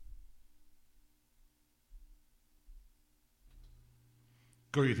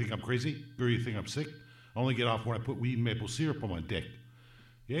Girl, you think I'm crazy? Girl, you think I'm sick? I only get off when I put weed and maple syrup on my dick.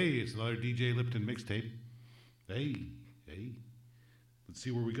 Yay, it's another DJ Lipton mixtape. Hey, hey. Let's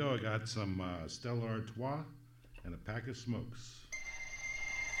see where we go. I got some Stella Artois and a pack of smokes.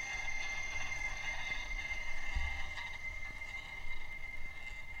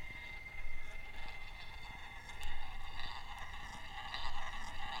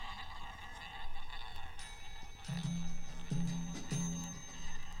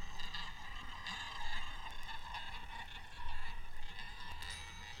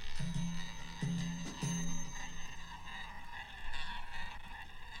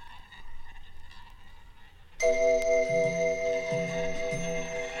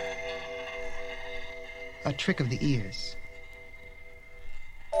 A trick of the ears.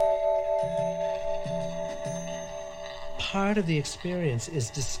 Part of the experience is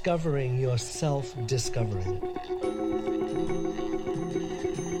discovering yourself discovering.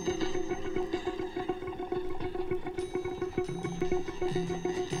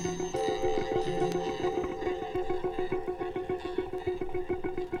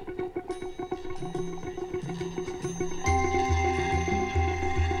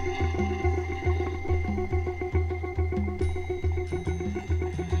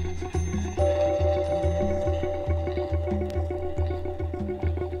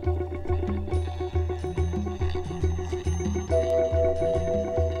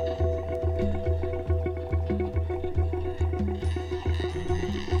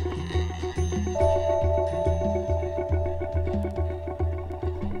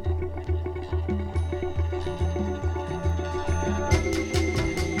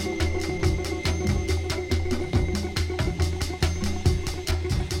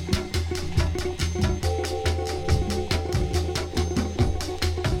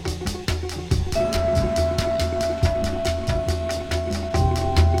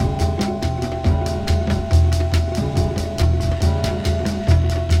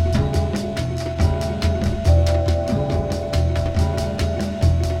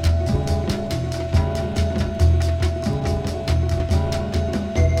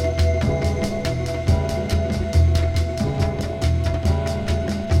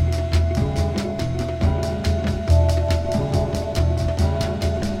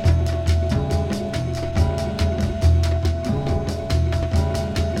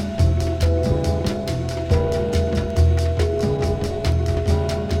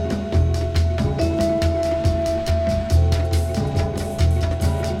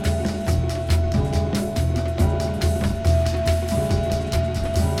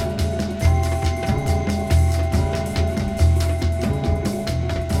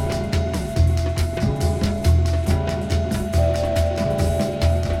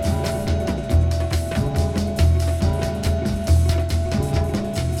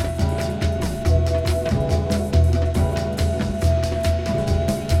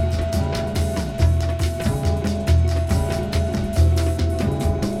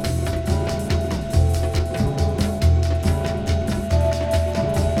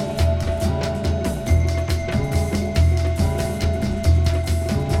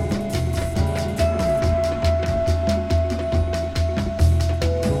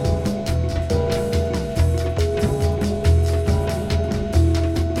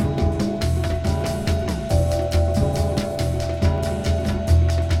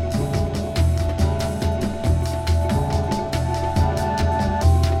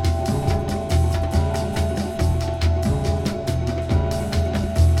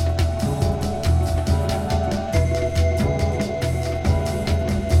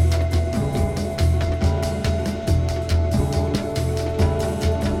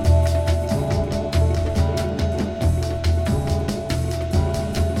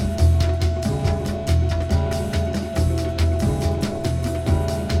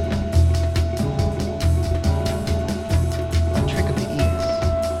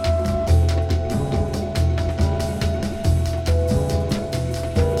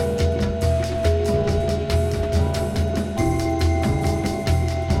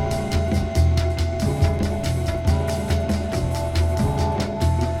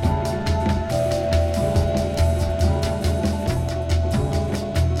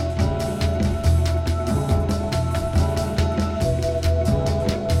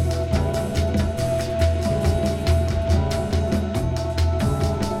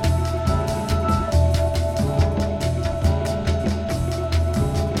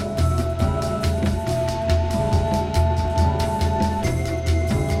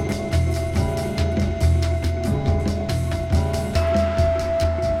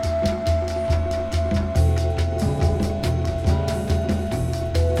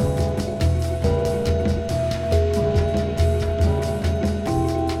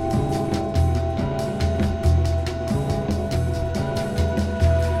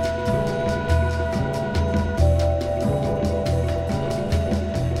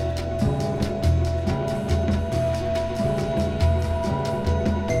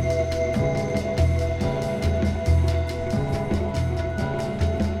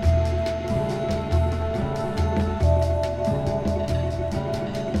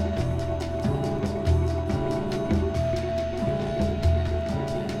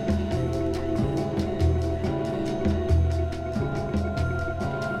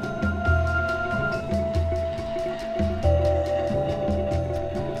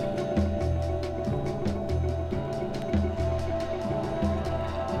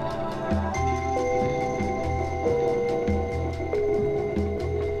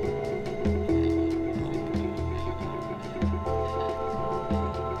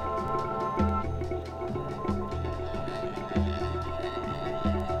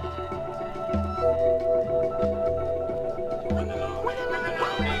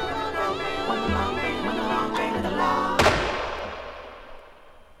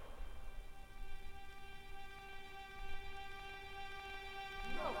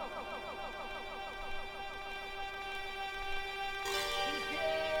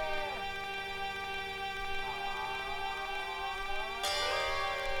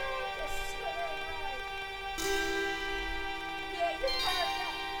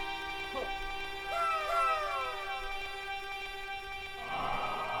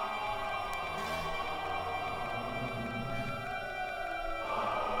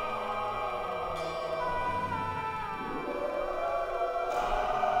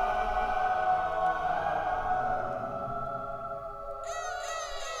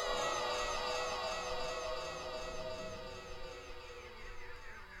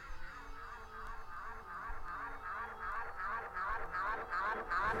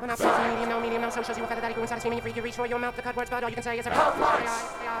 When I say medium, no, so shows you a feather that you inside of steaming, you freak, you reach for your mouth to cut words, but all you can say is a come on, boy,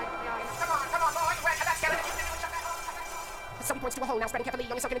 let's get it. So he points to a hole now, spreading carefully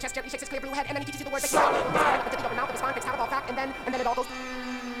on his sunken chest, gently shakes his clear blue head, and then he teaches you the word that you know. With the open mouth of his spine, takes out of all fat, and then it all goes.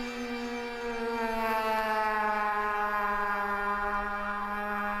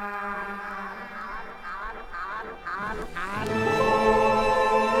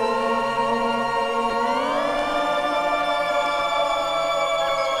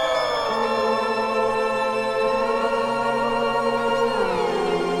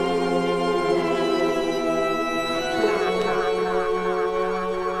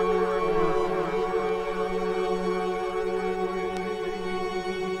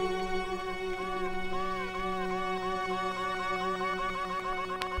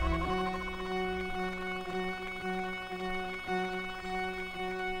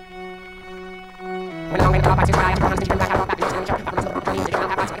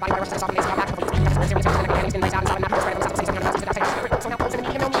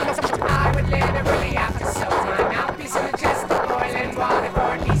 I would literally have to soak my mouthpiece in the chest of boiling water for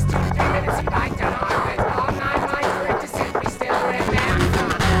at least 2-3 minutes and bite down on it. All 9 lines for it to simply still remember.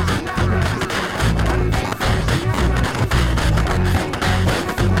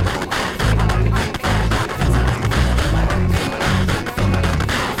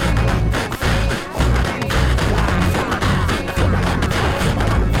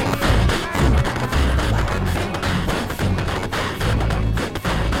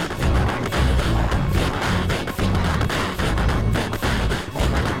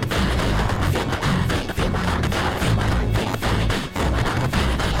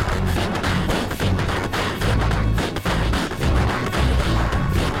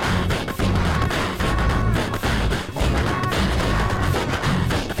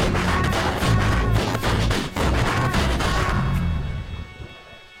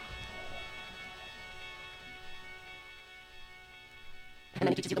 And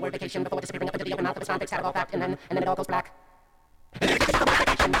then he teaches you the word vacation before disappearing up into the open mouth of his spine, takes out of all fact, and then it all goes black.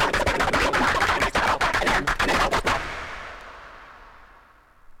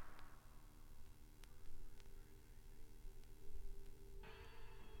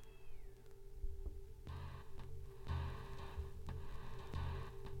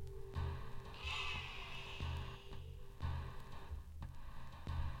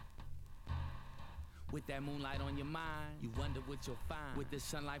 With that moonlight on your mind, you wonder what you'll find. With the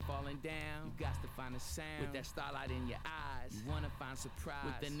sunlight falling down, you got to find a sound. With that starlight in your eyes, you wanna find surprise.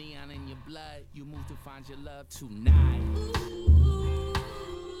 With the neon in your blood, you move to find your love tonight.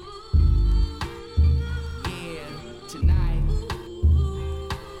 Yeah, tonight.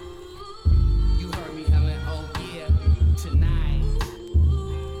 You heard me, Helen, oh yeah, tonight.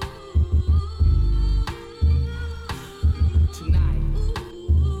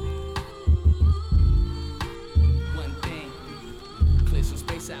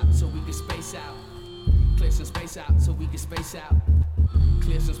 Out so we can space out. Clear some space out so we can space out.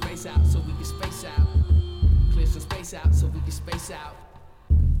 Clear some space out so we can space out. Clear some space out so we can space out.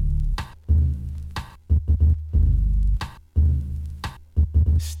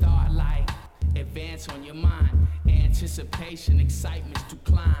 Starlight, advance on your mind. Anticipation, excitement's to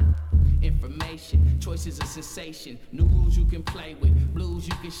climb. Information, choices of sensation. New rules you can play with, blues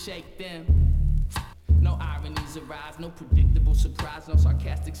you can shake them. No ironies arise, no predictable surprise, no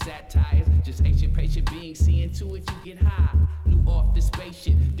sarcastic satires. Just ancient patient beings, seeing to it you get high. New off the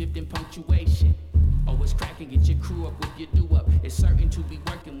spaceship, dipped in punctuation. Oh, it's cracking, get your crew up with your do-up. It's certain to be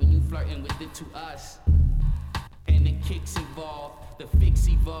working when you flirting with it to us. And the kicks involved, the fix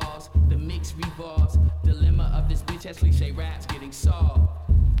evolves, the mix revolves. Dilemma of this bitch has cliche raps getting solved.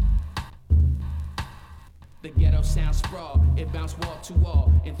 The ghetto sound sprawl, it bounce wall to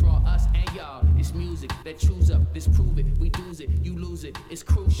wall, enthrall us and y'all. It's music that chews up, disprove it, we lose it, you lose it, it's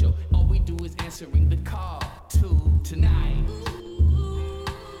crucial. All we do is answering the call to tonight.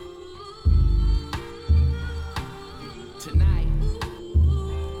 Tonight.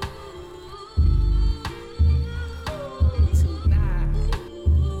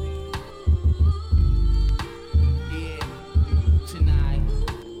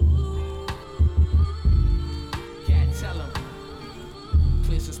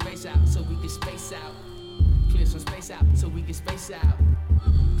 Out so we can space out. Clear some space out so we can space out.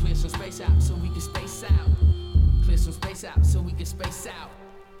 Clear some space out so we can space out. Clear some space out so we can space out.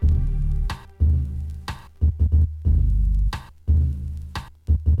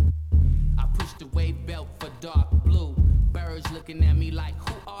 I pushed the wave belt for dark blue. Birds looking at me like,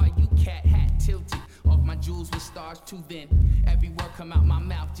 who are you? Cat hat tilted. Off my jewels with stars too thin. Every word come out my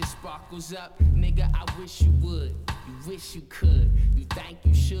mouth just sparkles up. Nigga, I wish you would. You wish you could. You think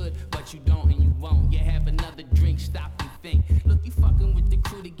you should, but you don't and you won't. You have another drink, stop and think. Look, you fucking with the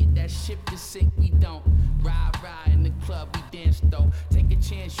crew to get that ship to sink. We don't ride in the club, we dance though. Take a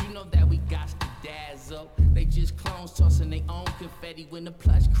chance, you know that we got to dazzle. They just clones tossing their own confetti. When the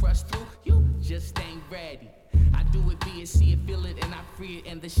plush crush through, you just ain't ready. I do it, be it, see it, feel it, and I free it.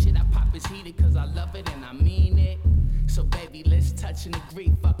 And the shit I pop is heated, cause I love it and I mean it. So baby, let's touch and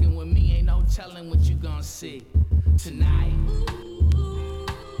agree. Fucking with me, ain't no telling what you gon' see tonight.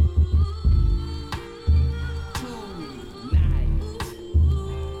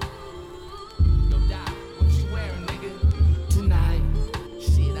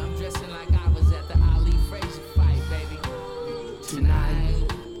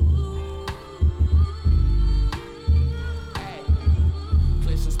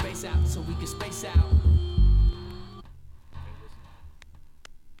 Out so we can space out.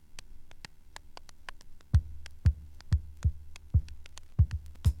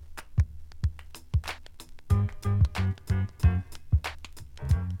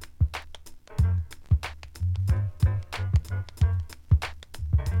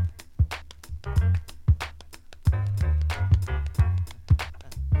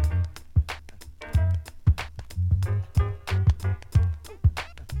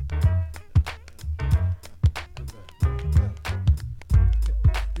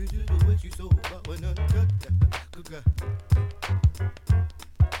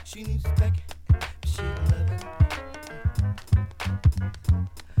 She needs to back it, she love it.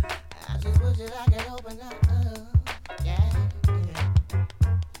 I just wish that I could open up, yeah.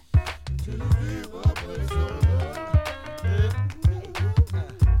 To give up what it's all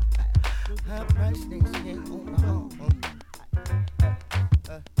her price things ain't on my own.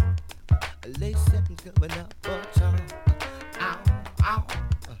 A lace setting coming up for charm. Ow, ow.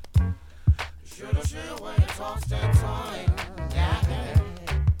 Shoulda, where you tossed and toying, yeah.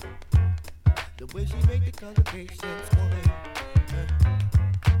 The way she make the congregation swing.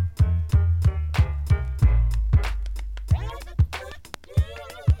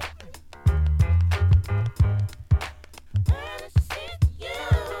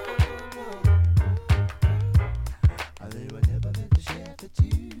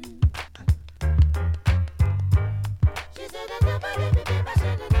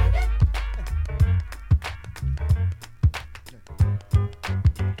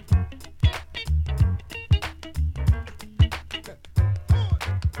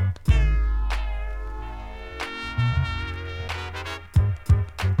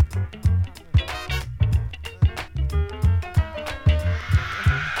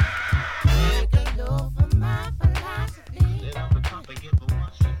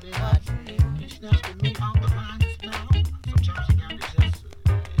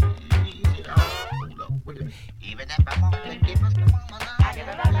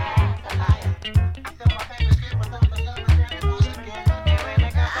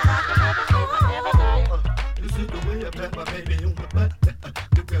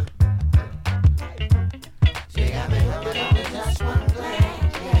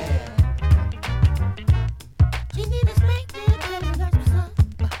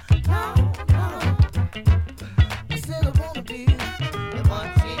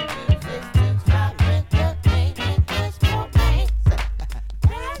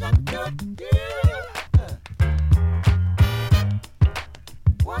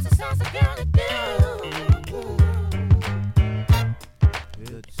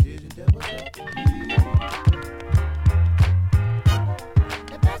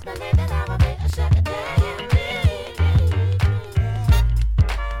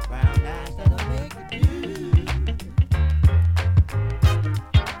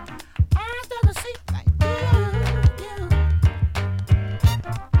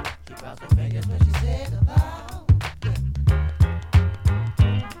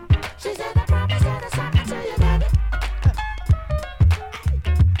 She's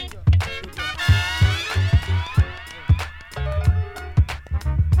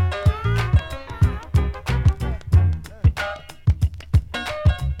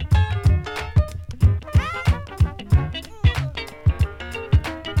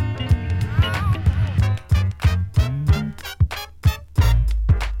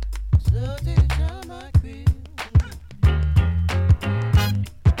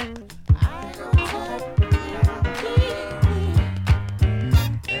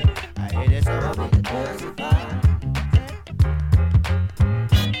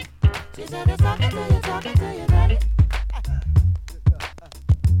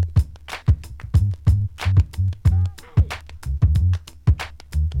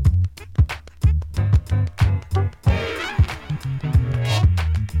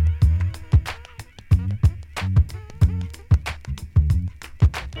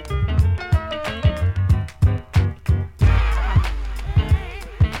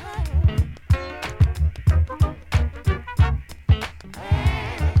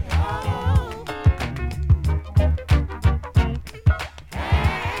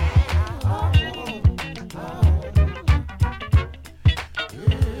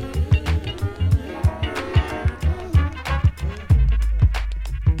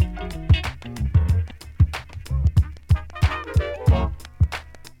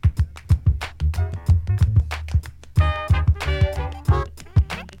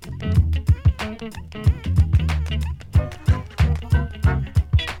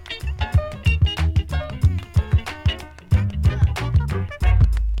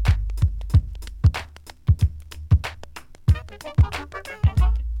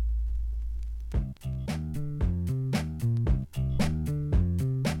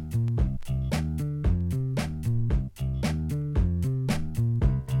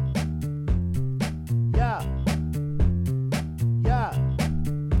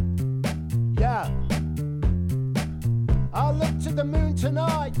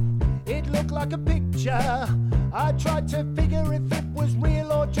tonight. It looked like a picture. I tried to figure if it was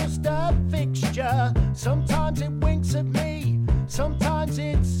real or just a fixture. Sometimes it winks at me, sometimes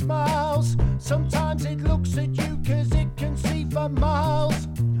it smiles, sometimes it looks at you 'cause it can see for miles.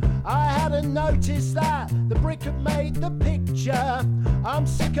 I hadn't noticed that the brick had made the picture. I'm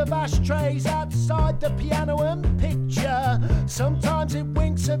sick of ashtrays outside the piano and picture. Sometimes it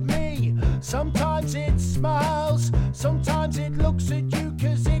winks at me, sometimes it smiles, sometimes it looks at you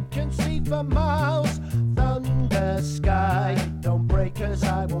 'cause it can see for miles. Thunder sky, don't break as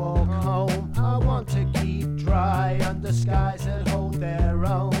I walk home. I want to keep dry under skies that hold their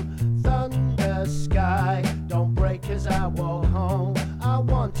own. Thunder sky, don't break as I walk home. I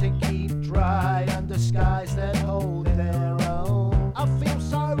want to keep dry under skies that hold their own. I feel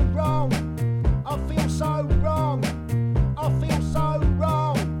so wrong, I feel so wrong, I feel so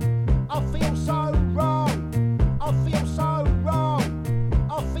wrong, I feel so wrong, I feel so wrong,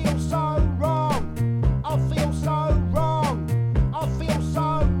 I feel so wrong, I feel so wrong, I feel so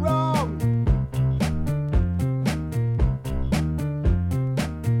wrong.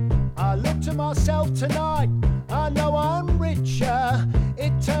 I look to myself tonight, I know I'm richer.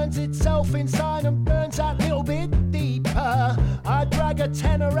 It turns itself inside and burns that little bit deeper. I drag a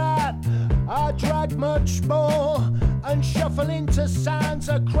tenor out, I drag much more, and shuffle into sounds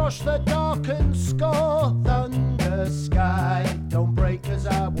across the darkened score. Thunder sky, don't break as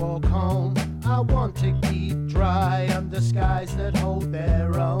I walk home. I want to keep dry under skies that hold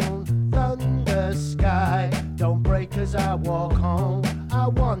their own. Thunder sky, don't break as I walk home. I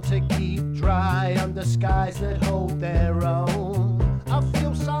want to keep dry under skies that hold their own. I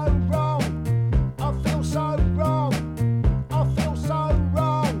feel so wrong, I feel so wrong, I feel so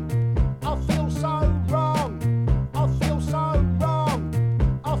wrong, I feel so wrong, I feel so wrong,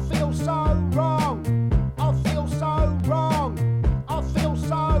 I feel so wrong, I feel so wrong, I feel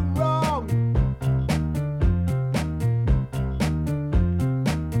so wrong.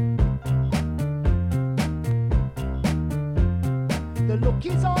 The look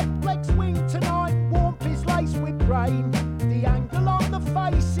is on Flex Wing tonight, warmth is laced with rain. The angle on the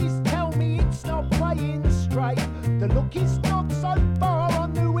faces tell me it's not playing straight. The look is not so far, I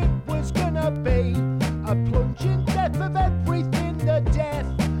knew it was gonna be a plunging death of everything, the death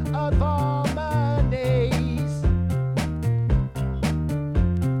of harmonies.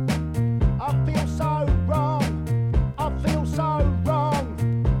 I feel so wrong, I feel so wrong,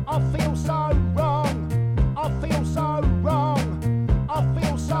 I feel so wrong, I feel so wrong, I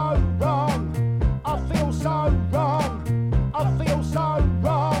feel so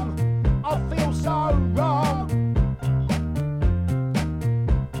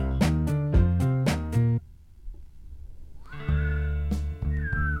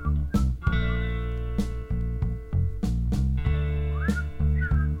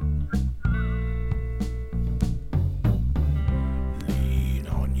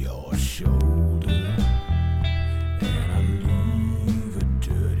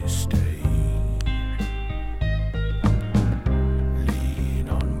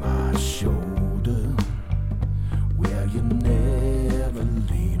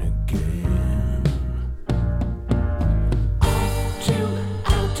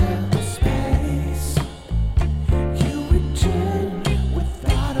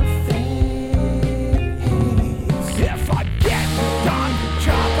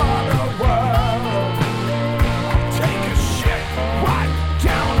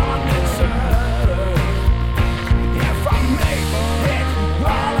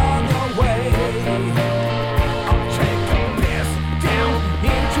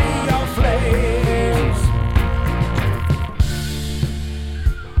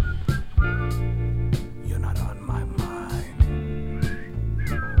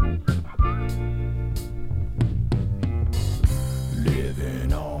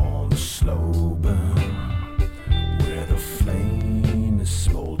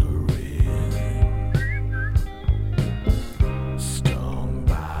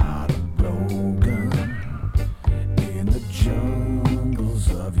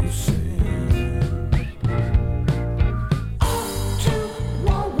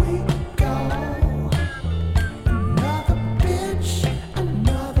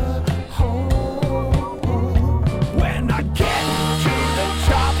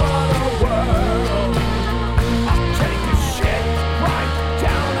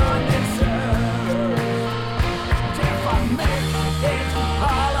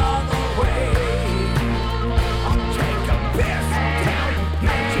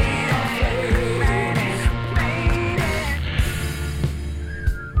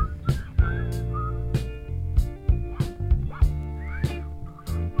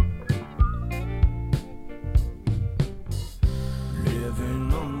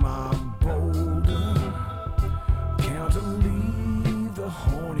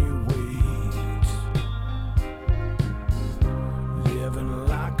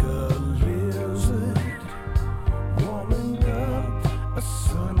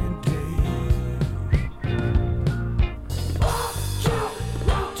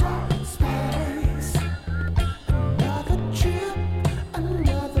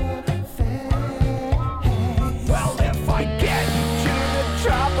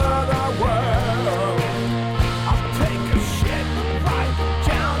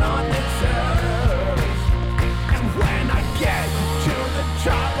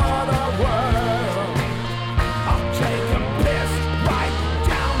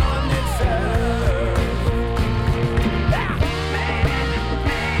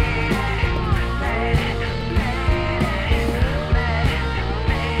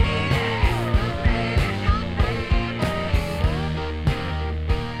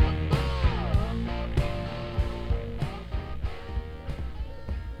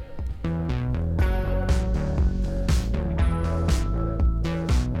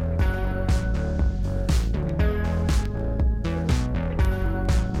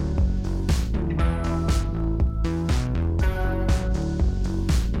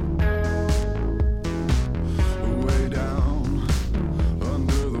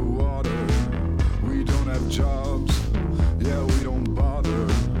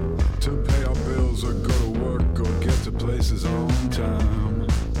his own time.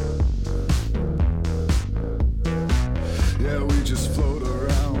 Yeah, we just float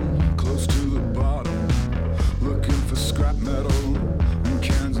around close to the bottom, looking for scrap metal and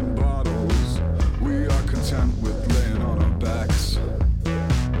cans and bottles. We are content with laying on our backs.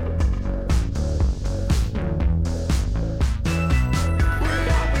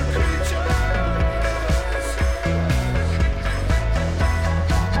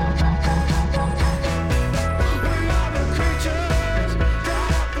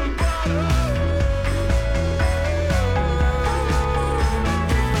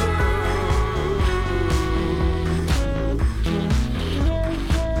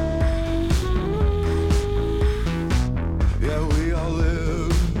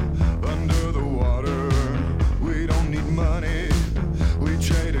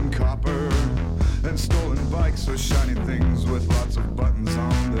 Or shiny things with lots of buttons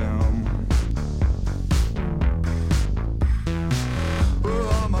on them. Well,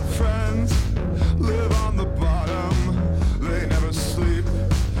 all my friends live on the bottom. They never sleep.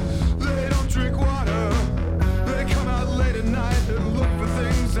 They don't drink water. They come out late at night and look for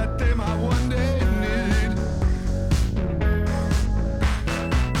things that they might one day need.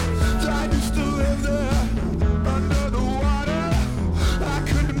 I used to live there under the water. I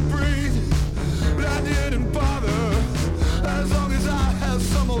couldn't breathe, but I didn't bother. As long as I have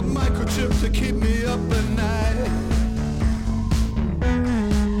some old microchip to keep me up at night.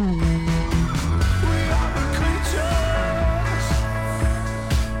 We are the creatures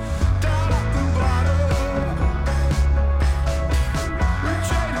down at the bottom. We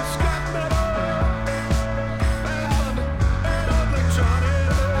trade in scrap metal and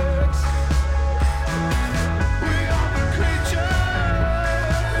electronics. We are the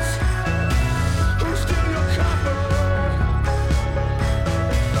creatures who steal your copper.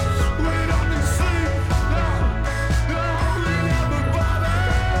 We don't need sleep, no, we never bother.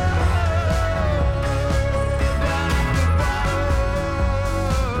 Down at the bottom,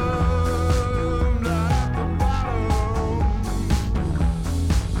 down at the bottom,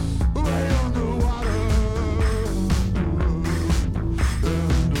 way underwater,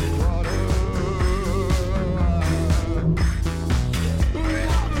 We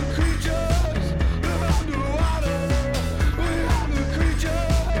are the creatures live underwater. We are the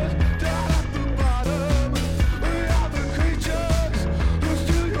creatures down at the bottom. We are the creatures who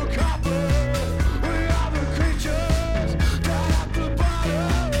steal your copper. We are the creatures down at the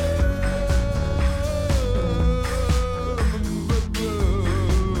bottom.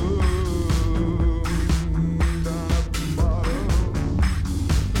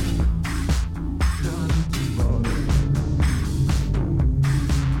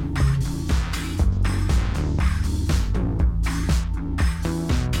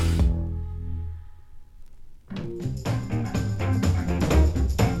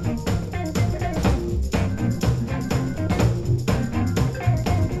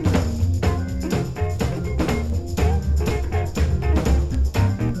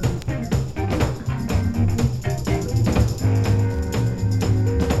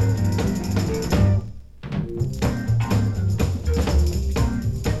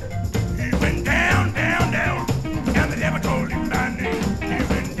 He went down, down, down, and the devil told him by name. He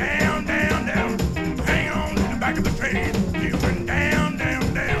went down, down, down, hang on to the back of the train. He went down,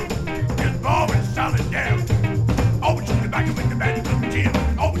 down, down, his ball went solid down. Over to the back of the bandit of the tin.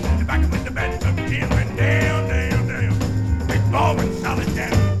 Over to the back of the bandit of the tin. Went down, down, down, his ball went solid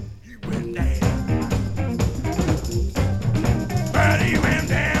down. He went down. But he went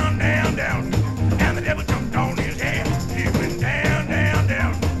down, down, down, and the devil jumped on his head. He went down, down,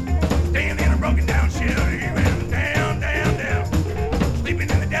 down, staying in a broken down shell. He went down, down, down, sleeping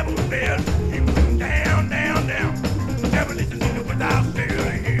in the devil's bed. He went down, down, down, the devil listening to what I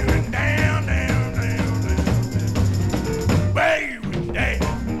said. He went down, down, down, down, way he went down.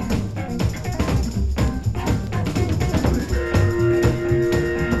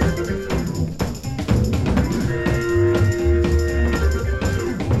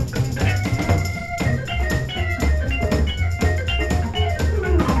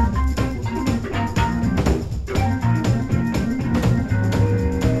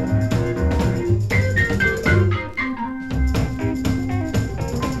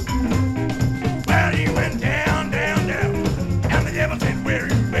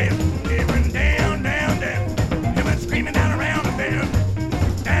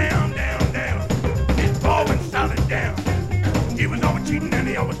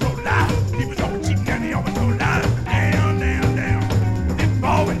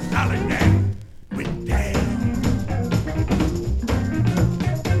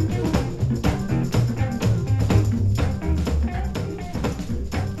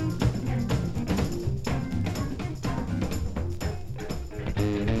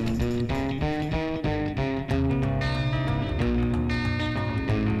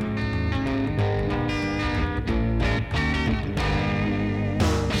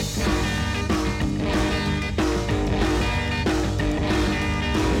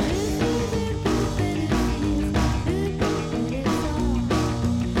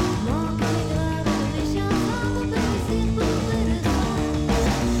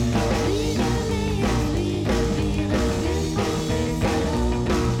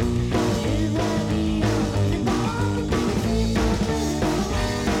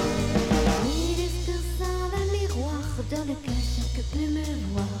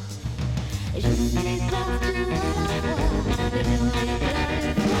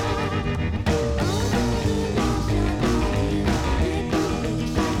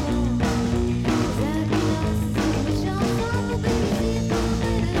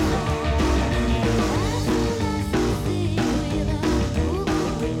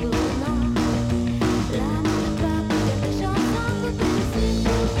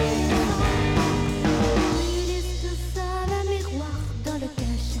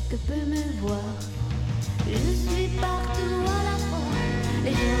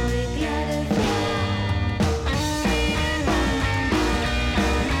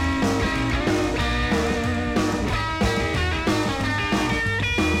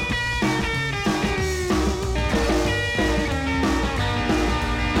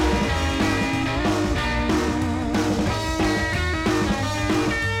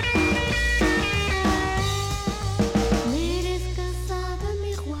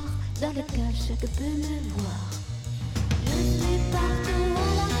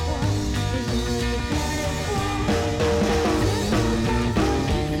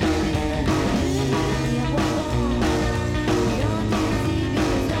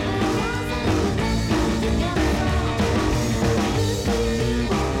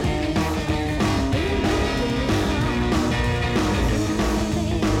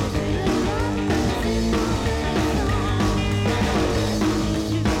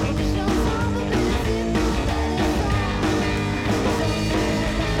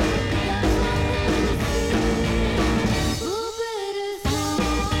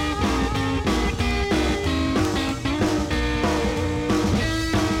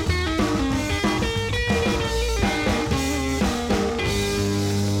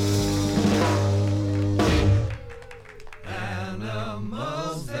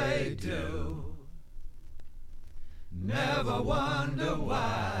 they do. Never wonder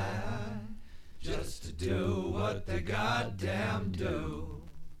why, just to do what they goddamn do.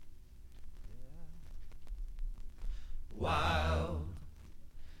 Wild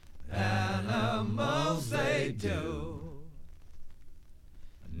animals they do.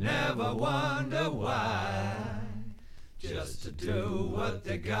 Never wonder why, just to do what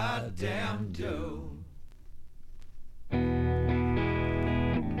they goddamn do.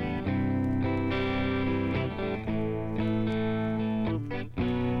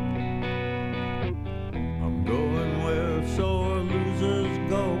 I'm going where sore losers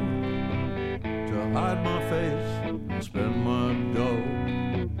go to hide my face and spend my dough.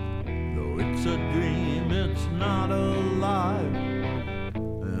 Though it's a dream, it's not alive,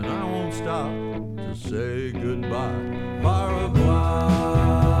 and I won't stop to say goodbye. Paraguay.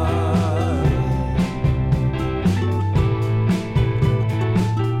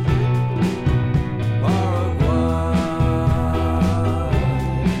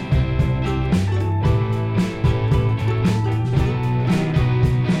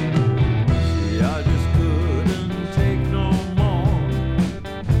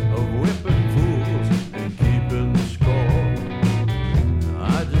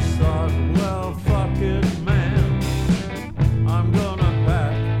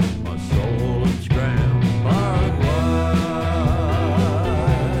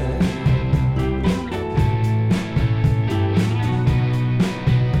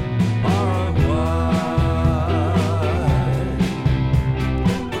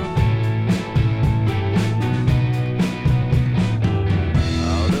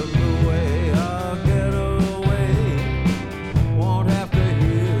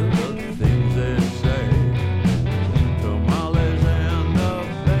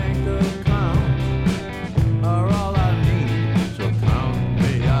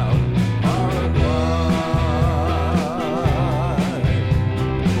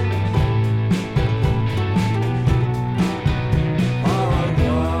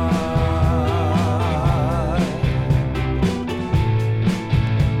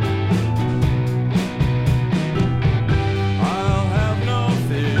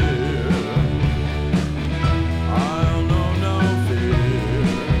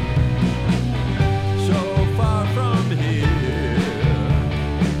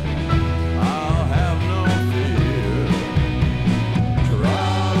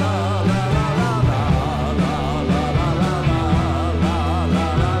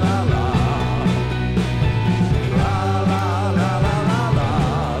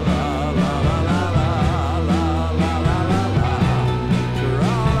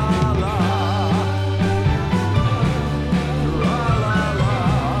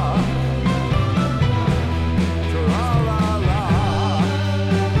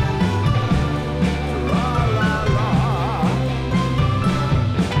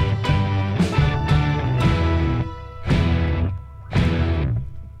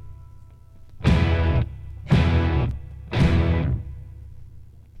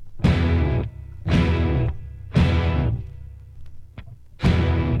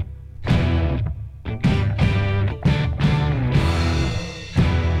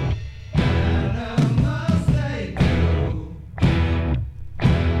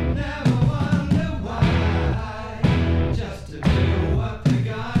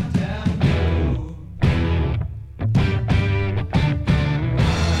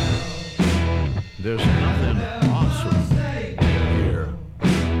 There's nothing awesome here.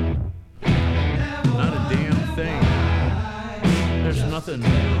 Not a damn thing. There's nothing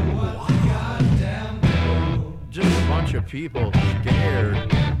wild. Just a bunch of people scared.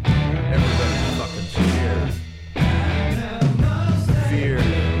 Everybody's fucking scared. Fear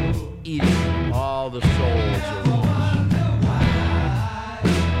eating all the souls at once.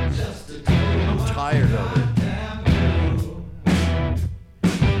 I'm tired of it.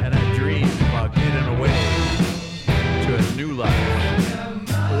 Getting away to a new life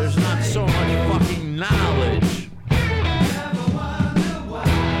where there's not so much fucking knowledge. I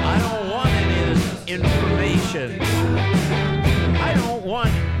don't want any of this information. I don't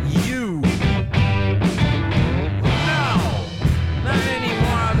want you.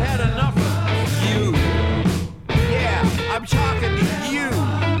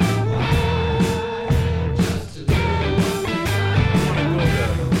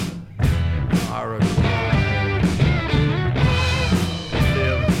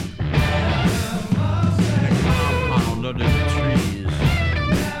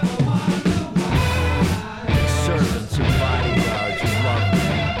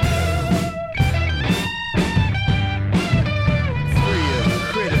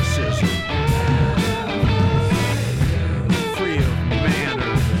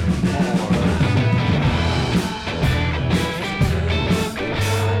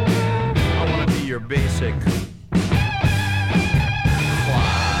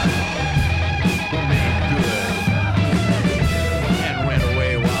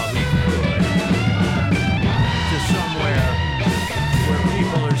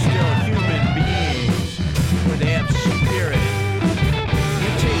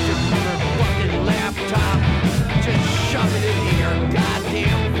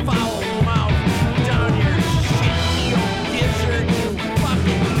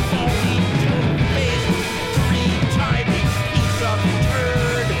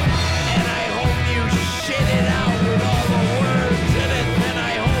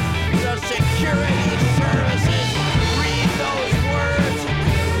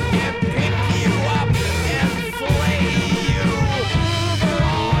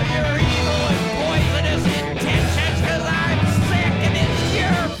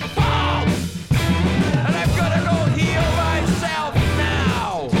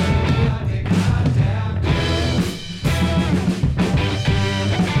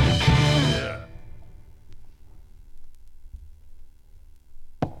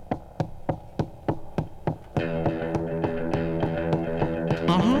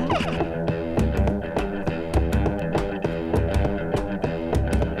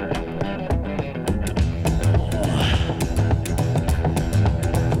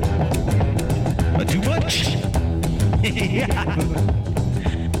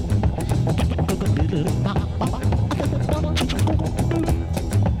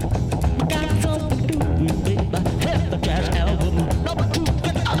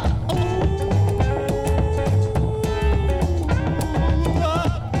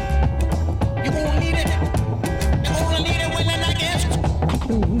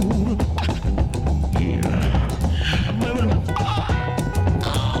 cool. Yeah. I'm moving.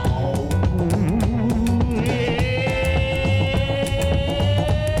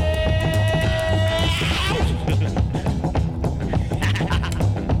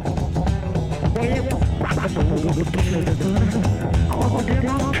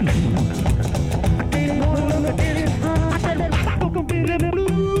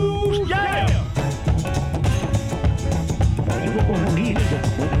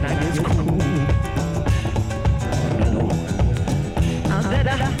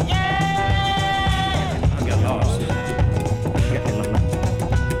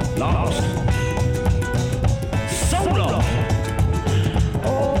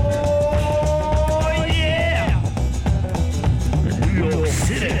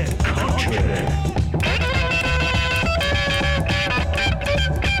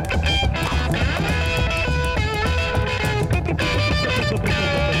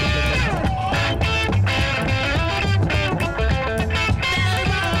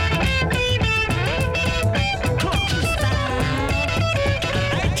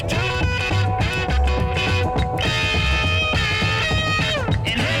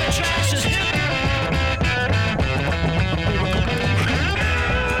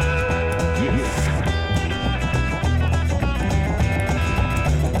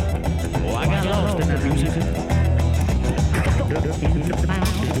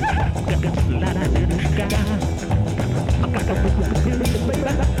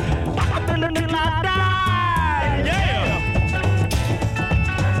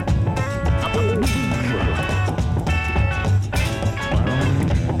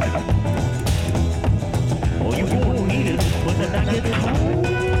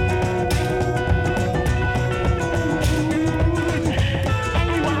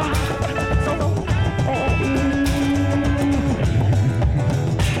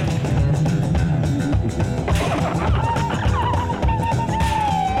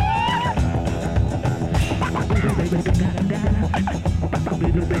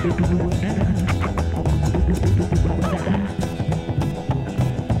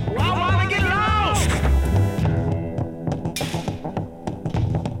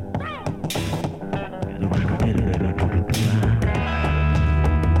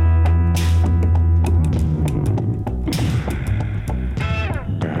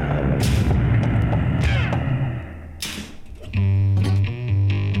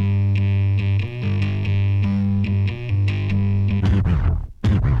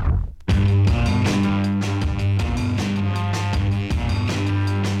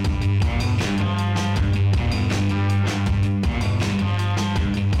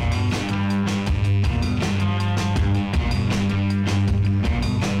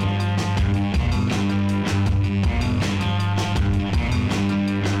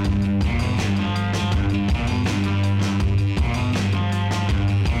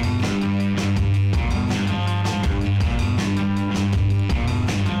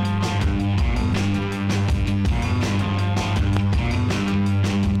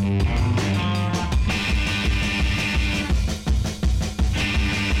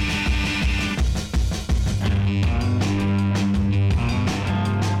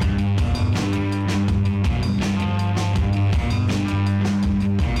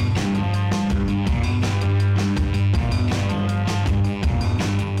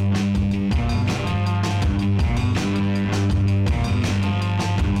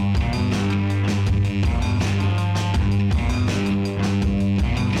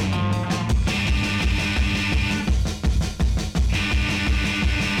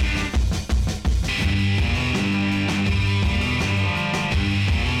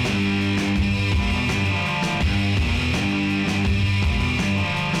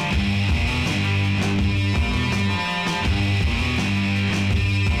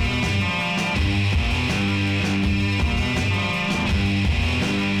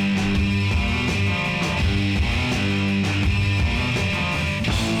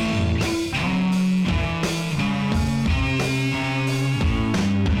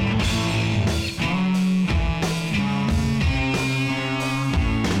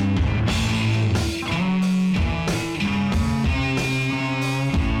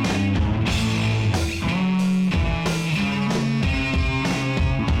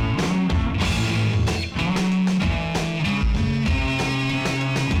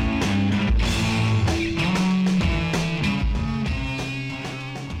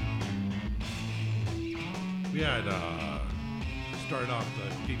 started off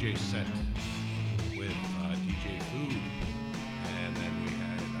the DJ set with DJ Food, and then we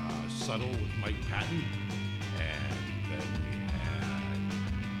had Subtle with Mike Patton, and then we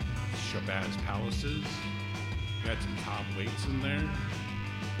had Shabazz Palaces. We had some Tom Waits in there.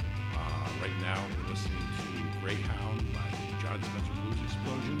 Right now we're listening to Greyhound by John Spencer Blues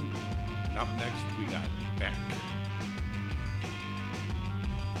Explosion. And up next we got Beck.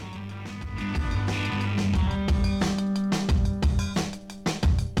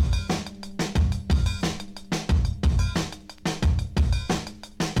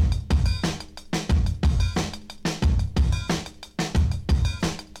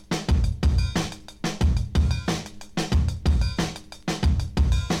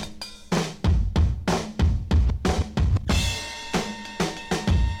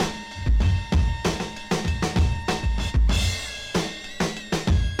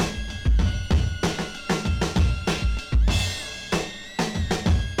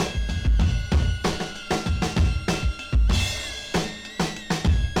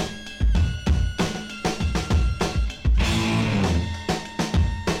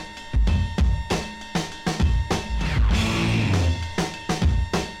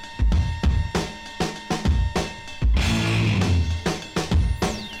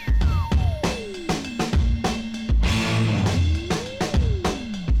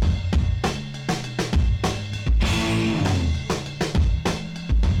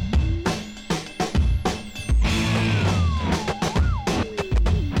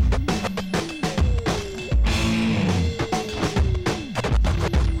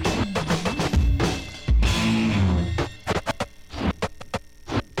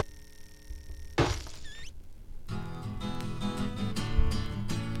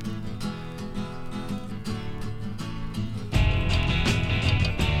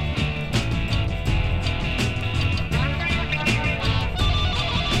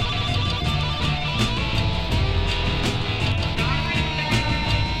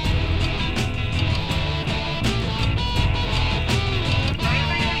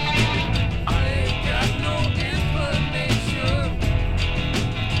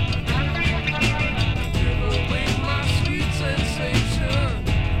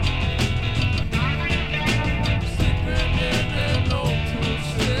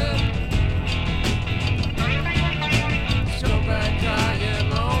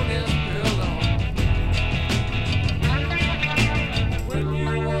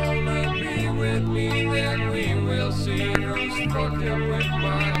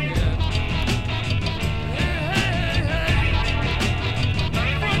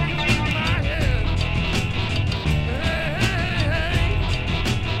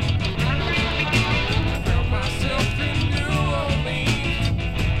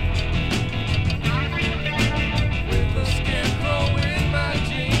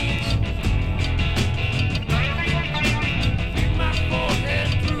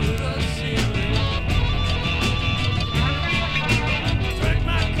 Take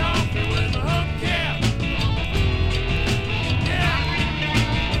my car.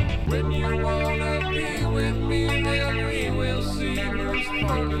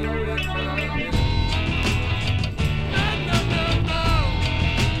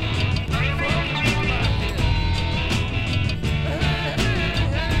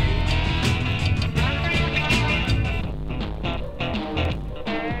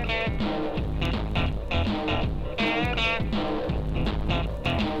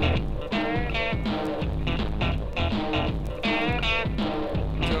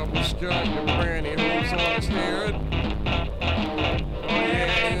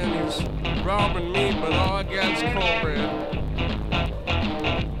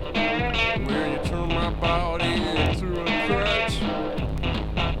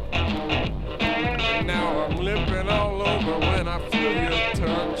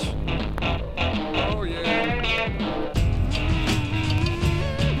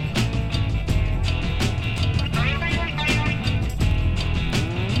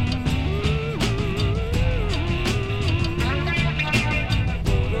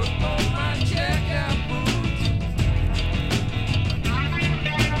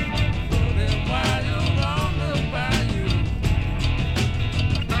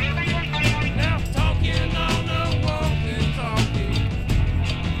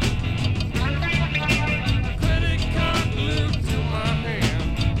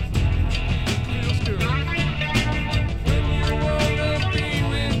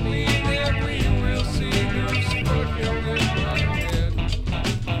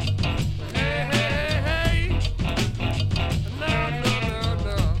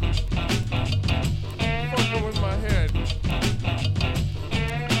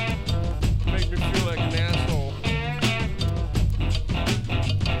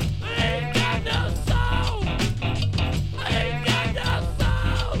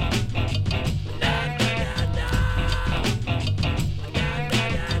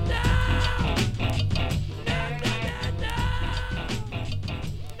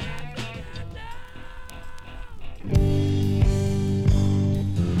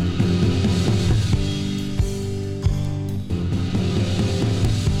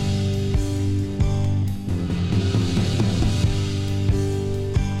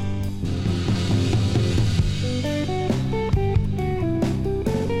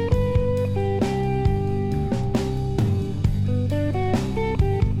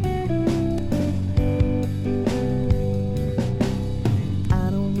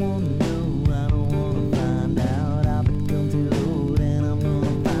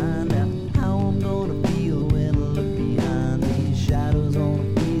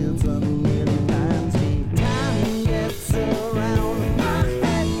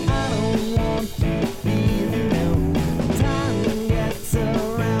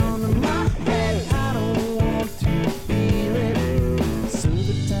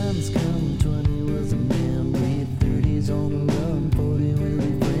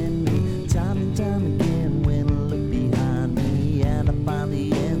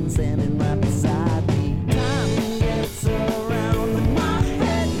 standing right beside me. Time gets around my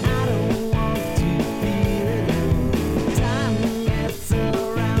head, I don't want to feel it. Time gets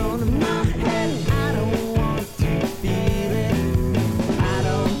around my head, I don't want to feel it. I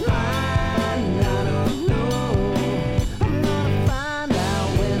don't mind, I don't know. I'm gonna find out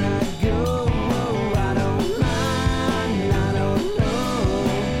when I go. I don't mind, I don't know.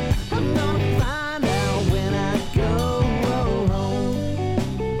 I'm gonna find out when I go home.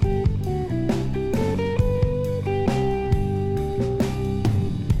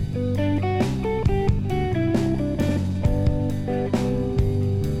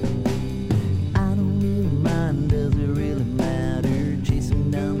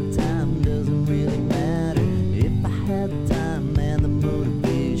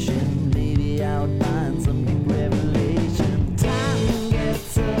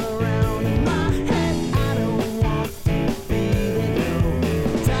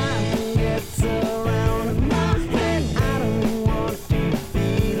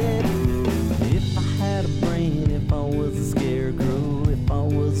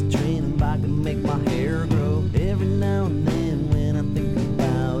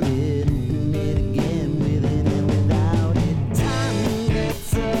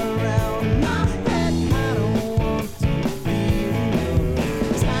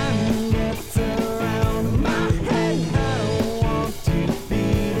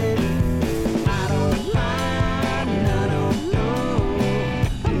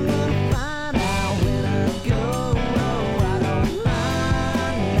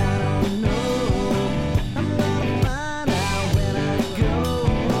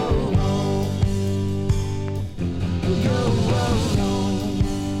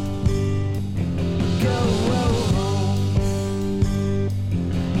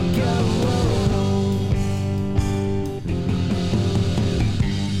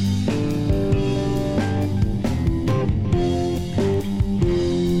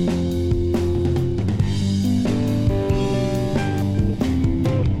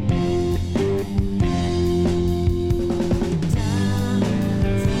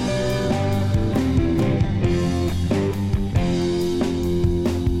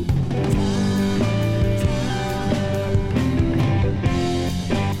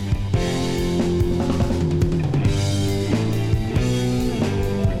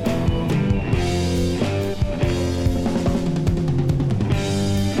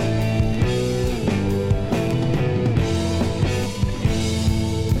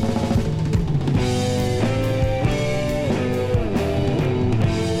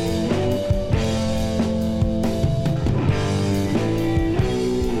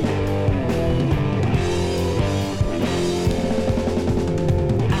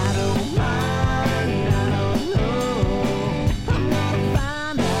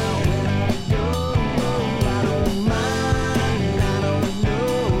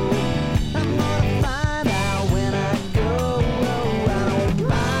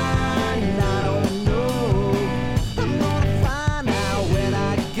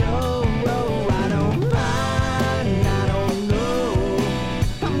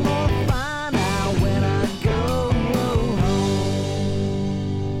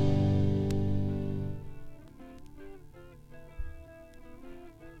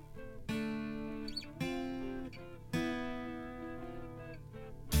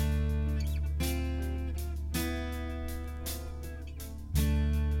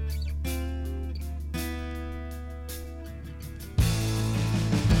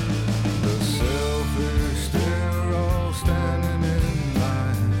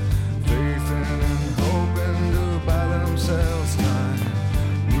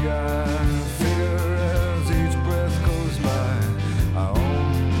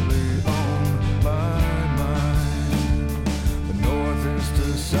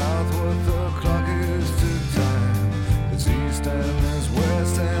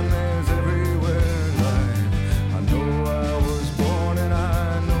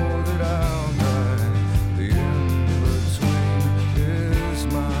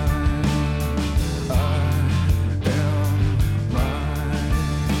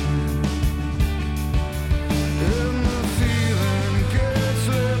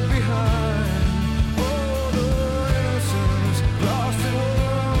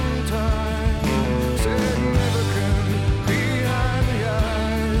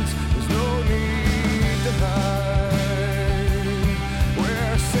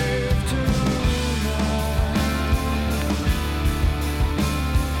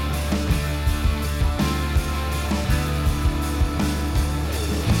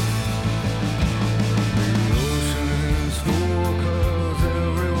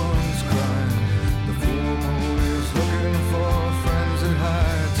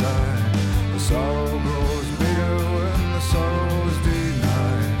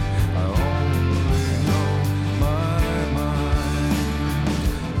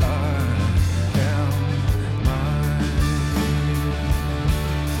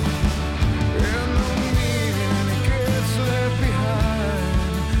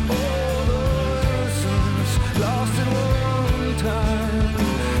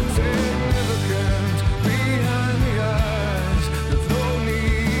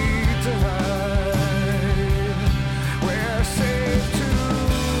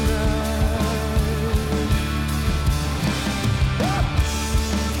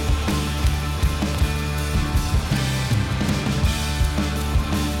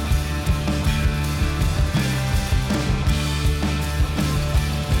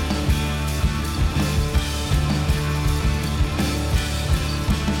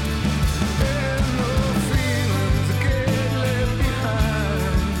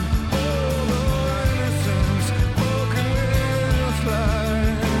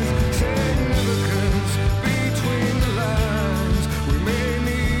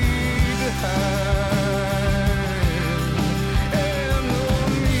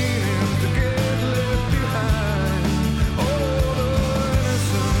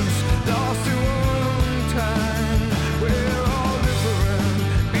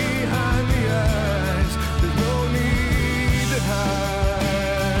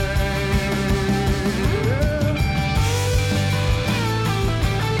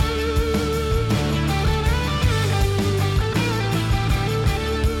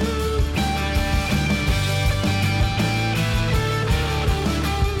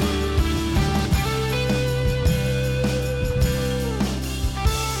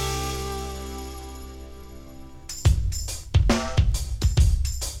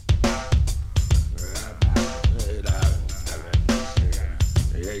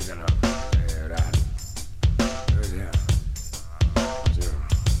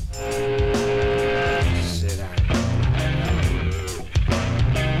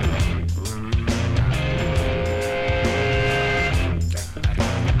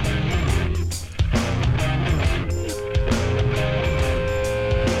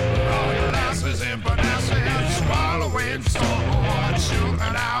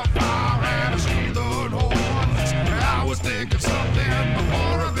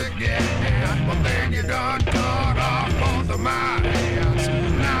 done cut off both of my hands.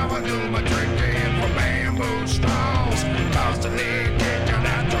 Now I do my drinking from bamboo straws, constantly kicking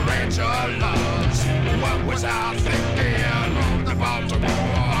at tarantulas. What was I thinking? Moved to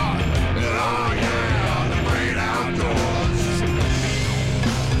Baltimore. Oh yeah, the great outdoors.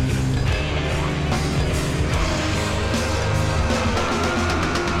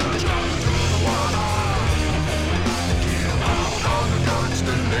 Jump to the water, kill all the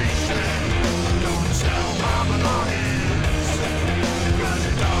constellation. Don't sell my belongings, 'cause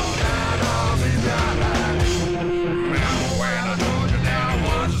you don't have all the right. Remember when I told you that I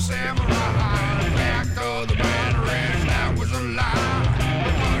was a samurai? Back to the batteries, that was a lie.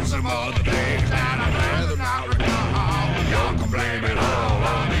 But some other things that I'd rather not recall. Y'all can blame it all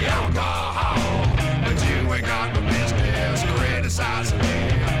on the alcohol, but you ain't got no business criticizing me.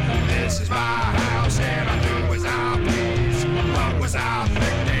 This is my house and I do as I please. What was I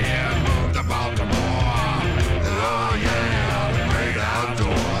thinking? Moved to Baltimore. Oh yeah, the great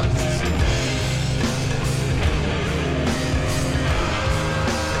outdoors.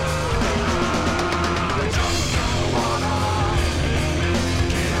 Jump into the water,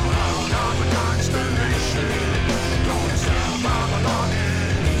 kill all the constellation. Don't sell my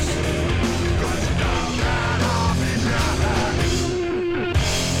belongings, 'cause you don't got all the right.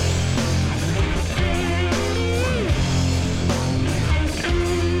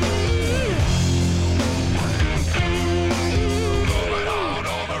 Going on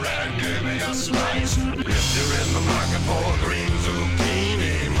over and give me a slice. If you're in the market for a green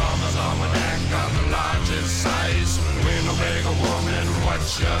zucchini, mama's almanac got the largest size. Winnebago woman, what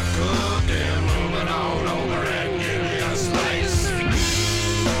you cooking? Moving on over and give me a slice.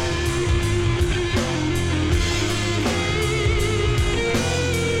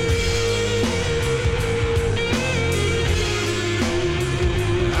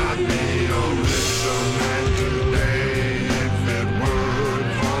 I'd be a richer man today if it weren't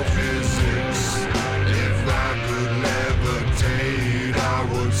for physics. If I could levitate, I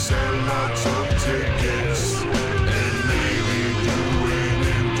would sell lots of tickets and maybe do an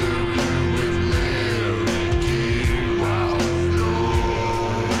interview with Larry King while floating.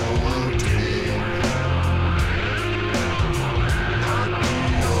 I'd be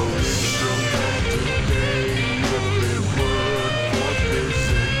a richer man today if it weren't for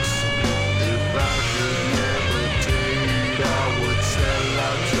physics. If I could levitate, I would sell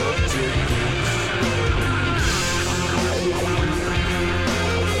lots of tickets.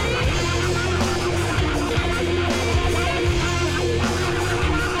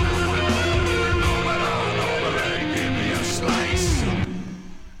 Moving on over and give me a slice.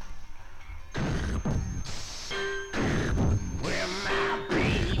 Well, my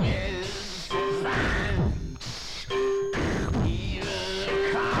baby's so fine. Even the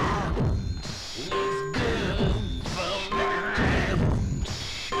car looks good from behind.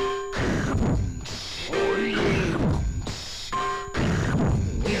 Oh yeah.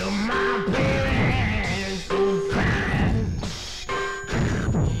 Well, my baby's so fine.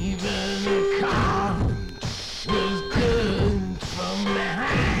 Even the car looks good from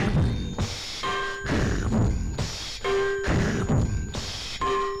behind.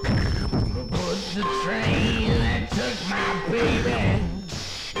 But the train that took my baby,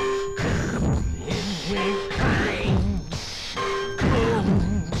 it went crying, boom,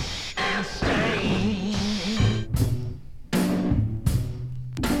 and stayed.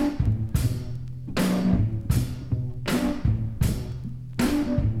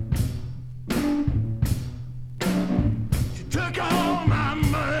 She took all my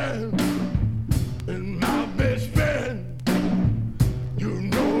money and my best friend. You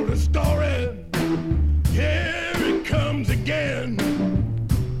know the story. Here it comes again.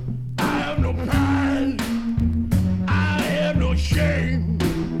 I have no pride. I have no shame.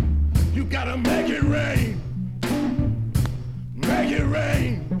 You gotta make it rain. Make it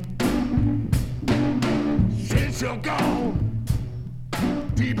rain. Since you're gone,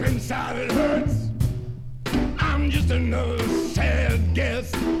 deep inside it hurts. I'm just another sad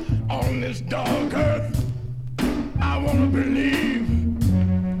guest on this dark earth. I wanna believe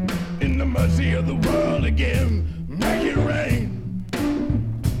in the mercy of the world again. Make it rain.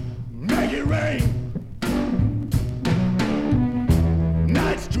 Make it rain.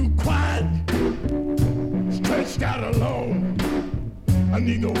 Night's too quiet, stretched out alone. I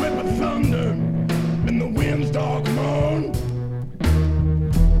need the whip of thunder and the wind's dark moan.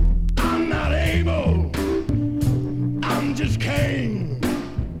 I'm not able, I'm just Cain.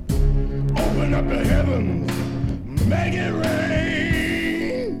 Open up the heavens, make it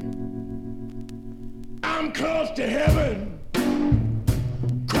rain. I'm close to heaven,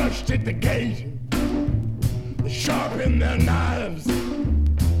 crushed at the gate. sharpen their knives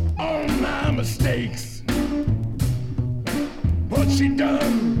on my mistakes. What she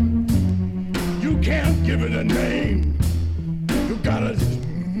done, you can't give it a name. You gotta just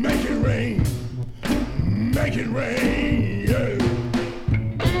make it rain. Make it rain, yeah.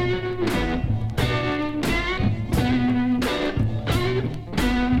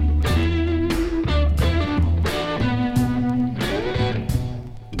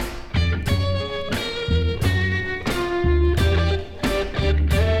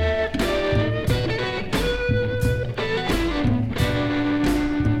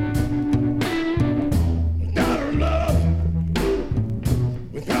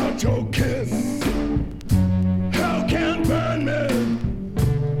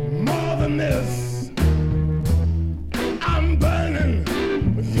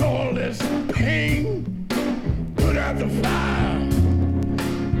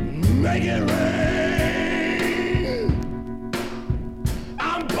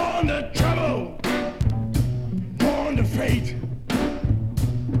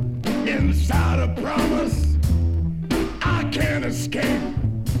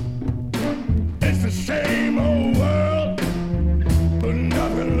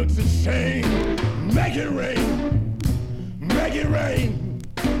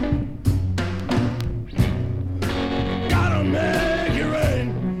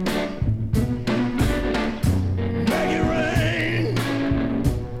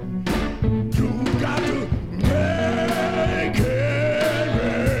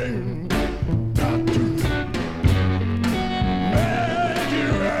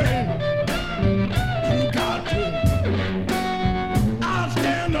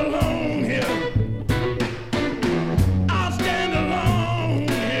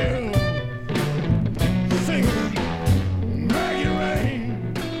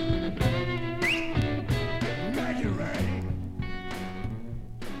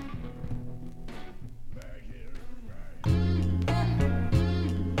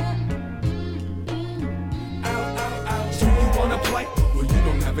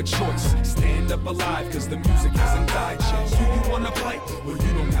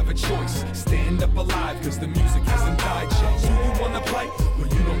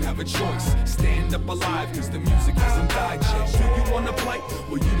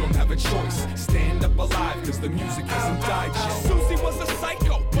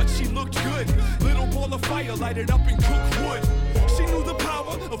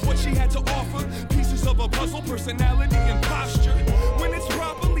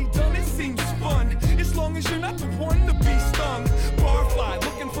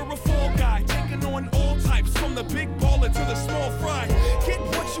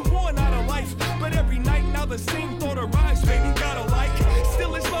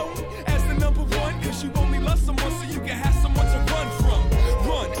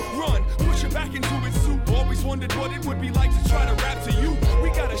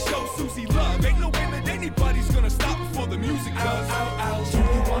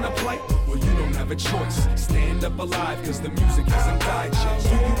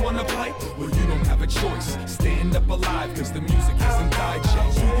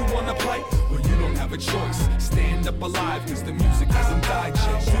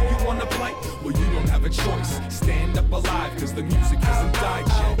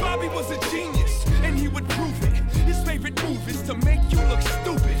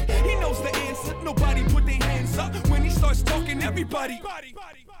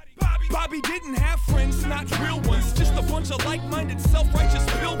 Bobby didn't have friends, not real ones, just a bunch of like-minded, self-righteous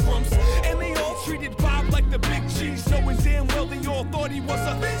pilgrims. And they all treated Bob like the big cheese, knowing damn well they all thought he was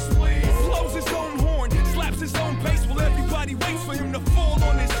a bitch, please. Blows his own horn, slaps his own bass, while everybody waits for him to fall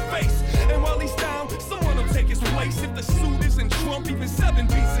on his face. And while he's down, someone will take his place. If the suit isn't Trump, even 7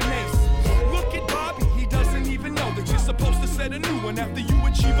 beats an ace. Look at Bobby, he doesn't even know that you're supposed to set a new one after you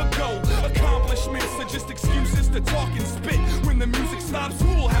achieve a goal. Accomplishments are just excuses to talk and spit. When the music stops, who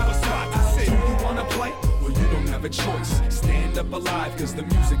will have a spot to sit? Do you wanna play? Well, you don't have a choice. Stand up alive, cause the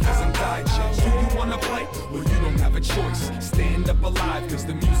music hasn't died yet. Do you wanna play? Well, you don't have a choice. Stand up alive, cause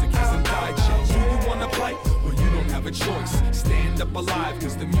the music hasn't died yet. Do you wanna play? Well, you don't have a choice. Stand up alive,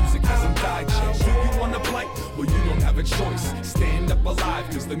 cause the music hasn't died yet. Do you wanna play? Well, you don't have a choice. Stand up alive,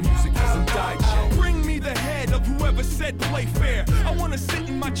 cause the music hasn't died yet. Bring me the head of whoever said play fair. I wanna sit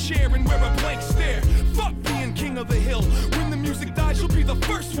in my chair and wear a blank stare. Fuck being king of the hill. When the music dies, you'll be the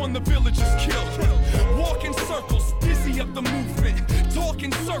first one the villagers kill. Walk in circles, dizzy up the movement. Talk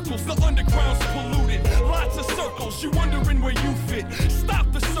in circles, the underground's polluted. Lots of circles, you wondering where you fit.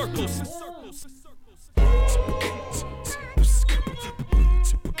 Stop the circles.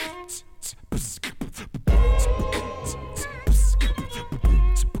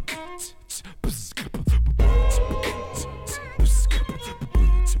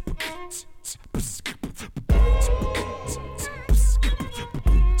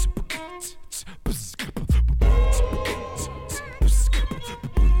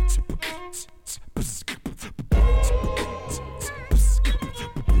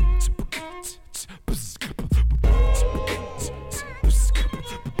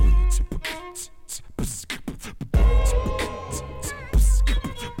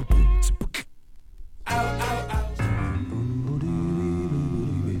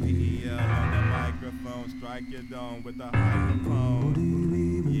 mic you don't with the microphone.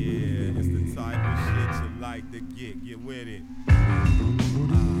 Yeah, it's the type of shit you like to get with it.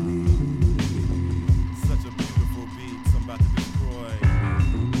 Such a beautiful beat, so I'm about to destroy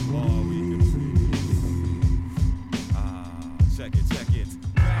all we can see. Check it.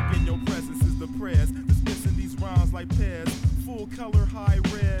 Back in your presence is the prayers, dispensing these rhymes like pears. Full color, high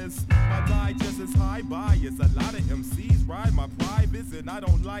res. My digest is high bias. A lot of MCs ride my privates and I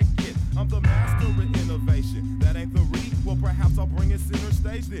don't like it. I'm the master of innovation. That ain't the read. Well, perhaps I'll bring it center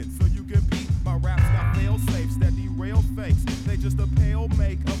stage then, so you can beat. My raps got fail safes that derail fakes. They just a pale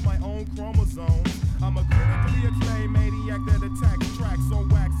make of my own chromosomes. I'm a critically acclaimed maniac that attacks tracks on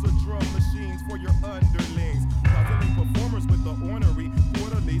wax or drum machines for your underlings. Puzzling performers with the ornery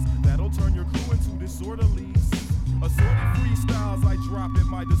quarterlies that'll turn your crew into disorderlies. Assorted freestyles I drop at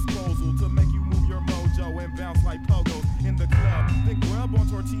my disposal to make you move your mojo and bounce like pogos in the club. Then grub on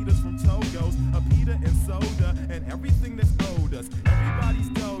tortillas from Togo's, a pita and soda, and everything that's owed us. Everybody's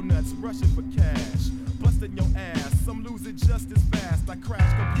donuts rushing for cash, busting your ass. Some lose it just as fast. I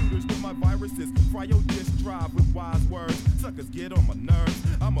crash computers with my viruses, fry your disk drive with wise words. Suckers get on my nerves.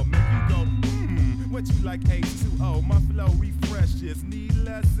 I'ma make you go, what you like H2O? My flow refreshes. Need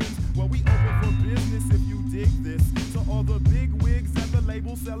lessons? Well, we open for business if you dig this. To all the big wigs at the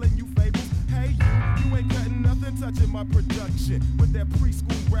label selling you fables. Hey, you ain't cutting nothing touching my production. With that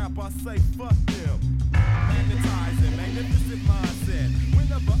preschool rap, I say fuck them. Magnetizing, magnificent mindset.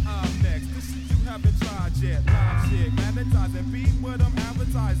 Whenever I'm next, this shit you haven't tried yet. Live shit, magnetizing, beat what I'm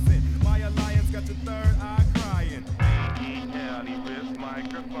advertising. My alliance got your third eye crying. D-E-L, he rips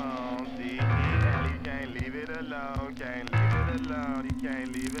microphones. D-E-L, he can't leave it alone. Can't leave it alone, he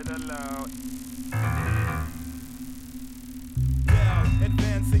can't leave it alone.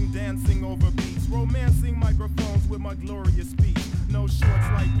 Advancing, dancing over beats, romancing microphones with my glorious speech. No shorts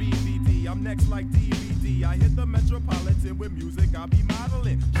like BVD, I'm next like DVD. I hit the Metropolitan with music, I'll be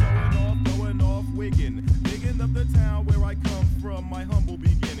modeling, showing off, going off, wigging, digging up the town where I come from, my humble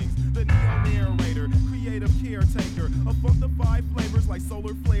beginnings. The neo-narrator, creative caretaker, of funkified flavors like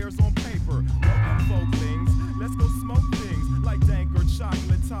solar flares on paper. Welcome, folklings, let's go smoke things like dank or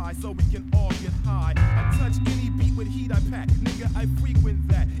chocolate tie, so we can all get high. I touch any beat with heat I pack, nigga, I frequent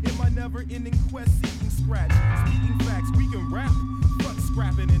that in my never-ending quest seeking scratch. Speaking facts, we can rap. Fuck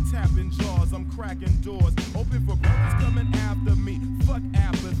scrapping and tapping jaws, I'm cracking doors. Open for brothers coming after me. Fuck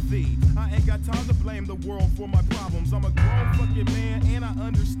apathy. I ain't got time to blame the world for my problems. I'm a grown fucking man and I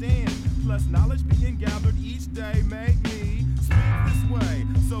understand. Plus knowledge being gathered each day make me speak this way.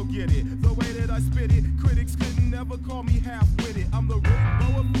 So get it, the way that I spit it. Critics couldn't never call me half-witted. I'm the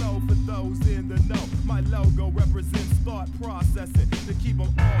rainbow of flow for those in the know. My logo represents thought processing to keep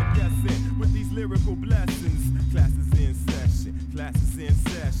them all guessing with these lyrical blessings. Classes in session, classes in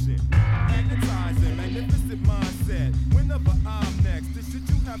session. Magnetizing, magnificent mindset. Whenever I'm next, this shit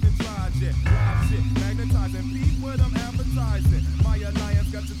you haven't tried yet. Live shit, magnetizing, beat what I'm advertising. My alliance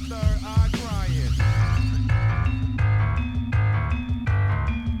got your third eye crying.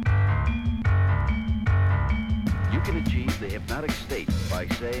 You can achieve the hypnotic state by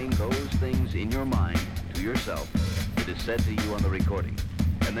saying those things in your mind to yourself that is said to you on the recording,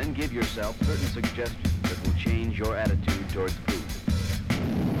 and then give yourself certain suggestions that will change your attitude towards food.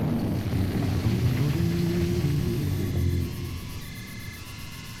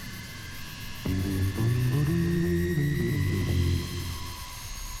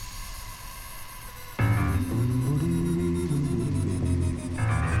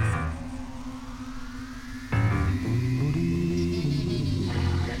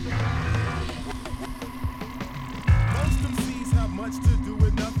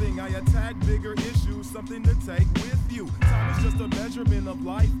 Something to take with you. Time is just a measurement of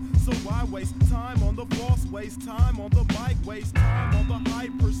life, so why waste time on the false, waste time on the mic, waste time on the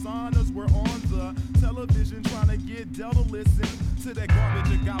hype personas. We're on the television trying to get Delta listen to that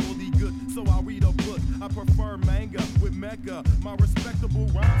garbage and gobbledygook, so I'll read a book. I prefer manga with mecha, my respectable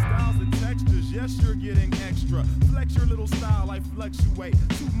rhyme styles and textures. Yes, you're getting extra. Flex your little style, I fluctuate.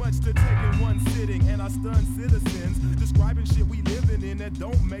 Too much to take in one sitting, and I stun citizens describing shit we living in that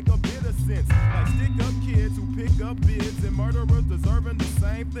don't make a bit of sense. Like stick up kids who pick up bids and murderers deserving the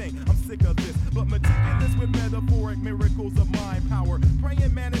same thing. I'm sick of this, but meticulous with metaphoric miracles of mind power.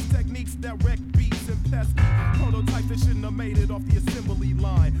 Praying managed techniques that wreck beats and pesky prototypes that shouldn't have made it off the assembly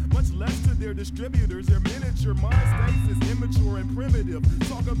line. Much less to their distributors, their miniature mind states is immature and primitive.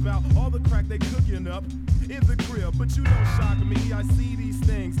 Talk about all the crack they cooking up in the crib, but you don't shock me. I see these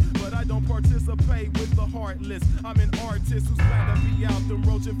things, but I don't participate with the heartless. I'm an artist who's glad to be out them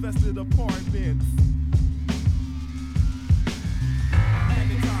roach-infested apartments.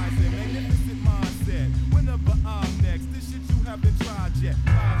 Magnetizing, magnificent mindset. Whenever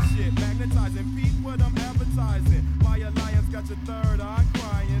got your third eye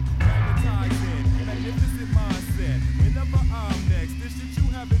crying, magnetizing, magnificent mindset. Whenever I'm next, this shit you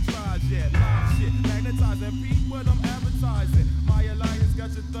haven't tried yet. Live shit, magnetizing, peep what I'm advertising. My alliance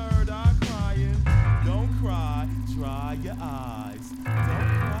got your third eye crying. Don't cry, dry your eyes. Don't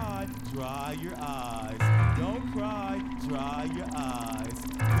cry, dry your eyes. Don't cry, dry your eyes.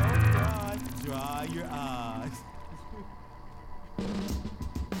 Don't cry, dry your eyes.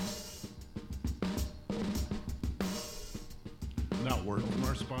 Now word from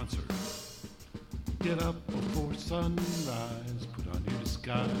our sponsor. Get up before sunrise, put on your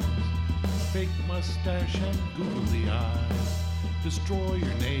disguise, fake mustache and googly eyes. Destroy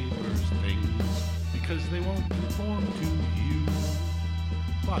your neighbor's things, because they won't conform to you.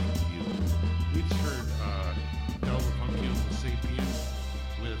 Fuck you. We just heard Delta Funky Uncle Sapien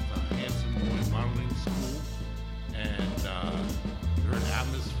with Handsome Boy Modeling School, and we heard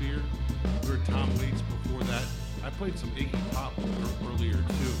Atmosphere. We heard Tom Waits before that. I played some Iggy Pop earlier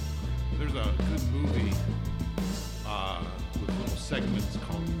too. There's a good movie with little segments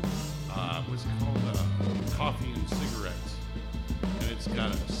called, what's it called? Coffee and Cigarettes. And it's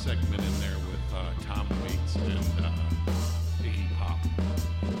got a segment in there with Tom Waits and Iggy Pop.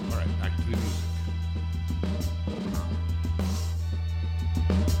 All right, back to the music.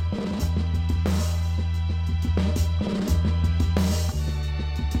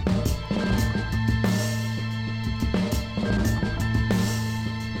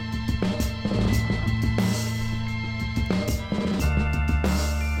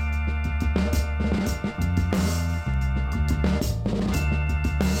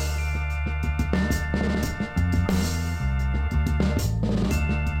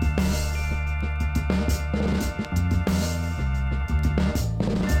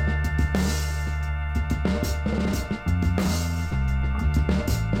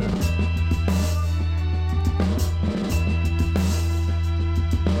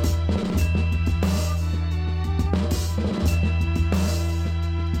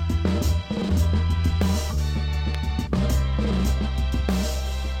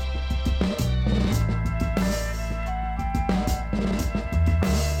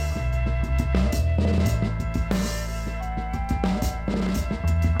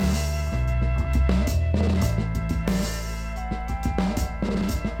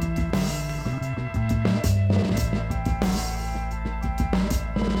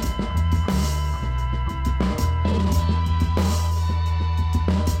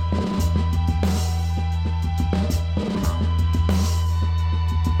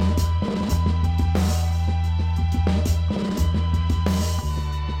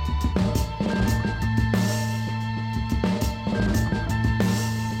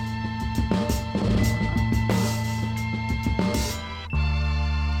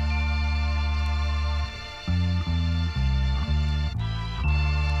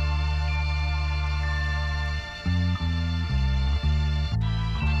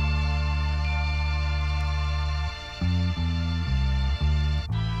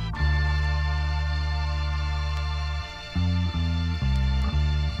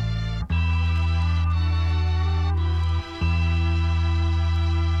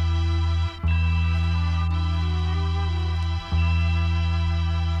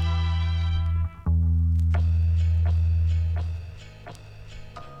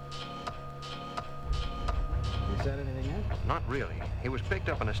 Not really. He was picked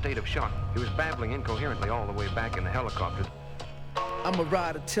up in a state of shock. He was babbling incoherently all the way back in the helicopter. I'm a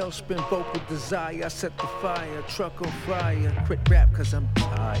rider, tailspin, vocal desire. I set the fire, truck on fire. Quit rap cause I'm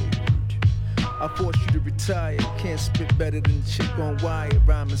tired. I force you to retire. Can't spit better than the chick on wire.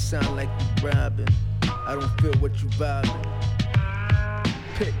 Rhyming sound like you robbing. I don't feel what you vibing.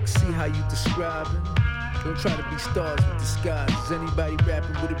 Pick, see how you describing. Don't try to be stars with disguises. Anybody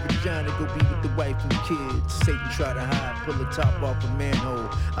rapping with a vagina, go be with the wife and kids. Satan try to hide, pull the top off a manhole.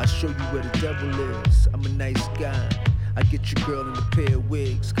 I'll show you where the devil is. I'm a nice guy. I get your girl in a pair of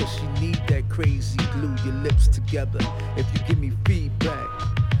wigs, cause she need that crazy glue, your lips together. If you give me feedback,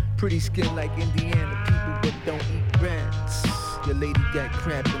 pretty skin like Indiana people, but don't eat rats. Your lady got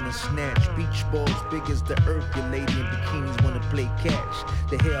cramp in the snatch. Beach balls big as the earth. Your lady in bikinis wanna play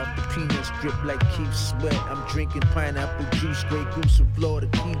catch. The hair off the peanuts drip like Keith Sweat. I'm drinking pineapple juice, Grey Goose from Florida,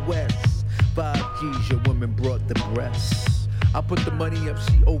 Key West. 5 G's, your woman brought the breasts. I put the money up,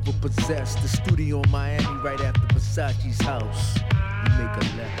 she overpossessed. The studio in Miami right after Versace's house. You make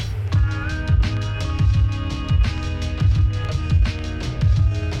a left.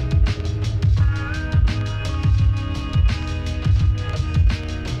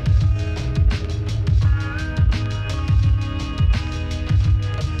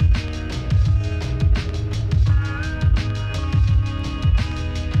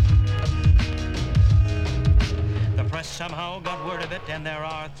 there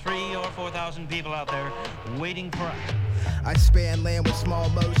are 3,000 or 4,000 people out there waiting for us. I span land with small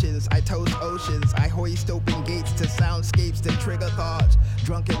motions, I toast oceans, I hoist open gates to soundscapes that trigger thoughts.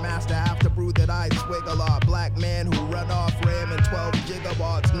 Drunken master after brew that I swig a lot. Black man who run off RAM and 12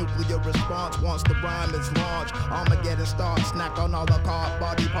 gigawatts. Nuclear response once the rhyme is launched. Armageddon starts, snack on all the car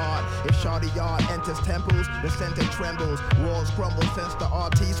body part. If Shawty Yard enters temples, the center trembles. Walls crumble since the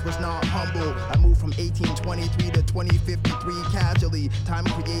artiste was not humble. I moved from 1823 to 2053 casually. Time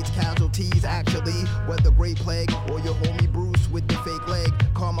creates casualties actually. Whether Great Plague or your homie Bruce with the fake leg.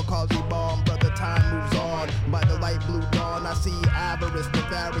 Kamikaze bomb, brother, time moves on. By the light blue dawn, I see avarice, the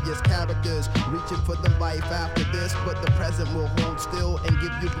various characters reaching for the life after this, but the present will hold still and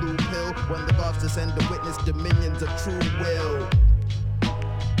give you blue pill when the gods descend to witness dominions of true will.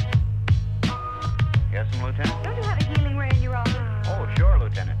 Yes, Lieutenant? Don't you have a healing ray in your office? Oh, sure,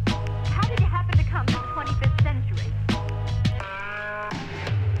 Lieutenant. How did you happen to come to the 25th century?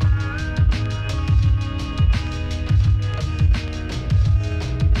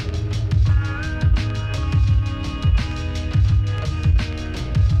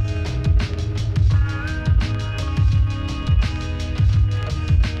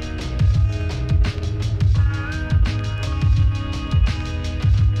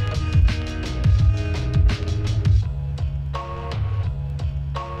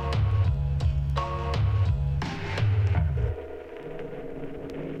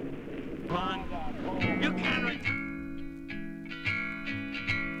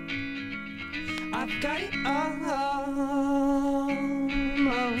 I've got it almost.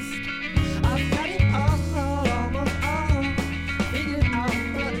 I've got it almost all figured out,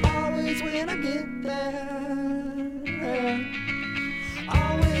 but always when I get there,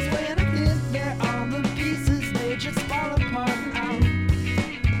 always when I get there, all the pieces they just fall apart.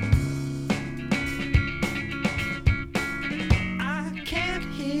 I can't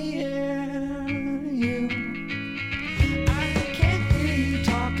hear you. I can't hear you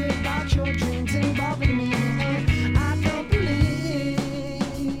talk about your dreams involving me. I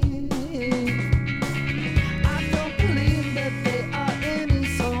don't believe that they are any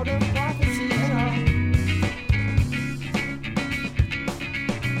sort of prophecy at all.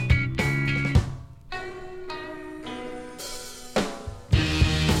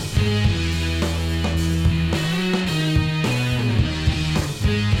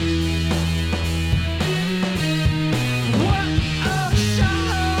 What a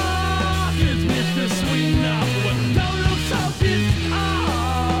shock! It's Mr. Sweet Novel. Don't look so pissed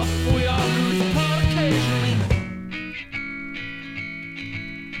off. We all lose the plot occasionally.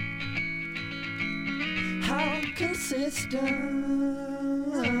 How consistent?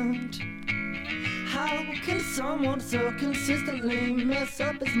 How can someone so consistently mess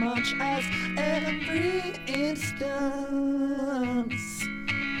up as much as every instance?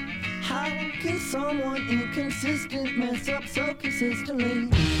 How can someone inconsistent mess up so consistently?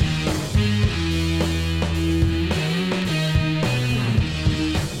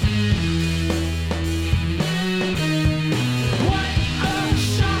 What a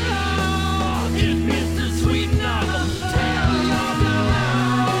shock! It's Mr. Sweet Novel. Tell your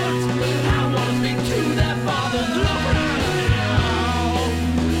heart. I wanna speak to that father. Look around.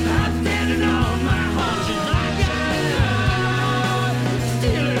 I'm standing on my haunches. I got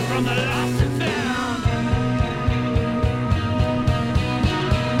stealing from the lost and found.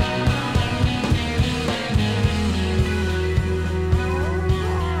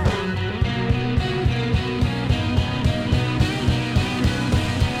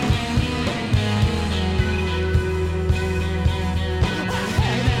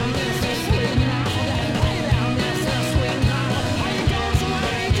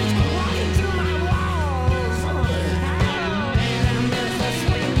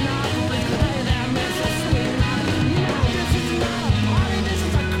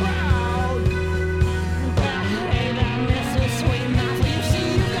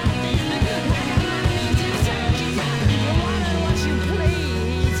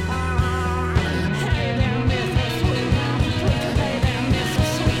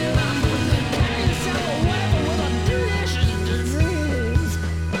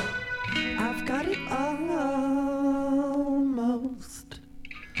 I've got it almost.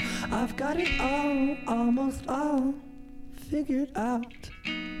 I've got it almost all figured out.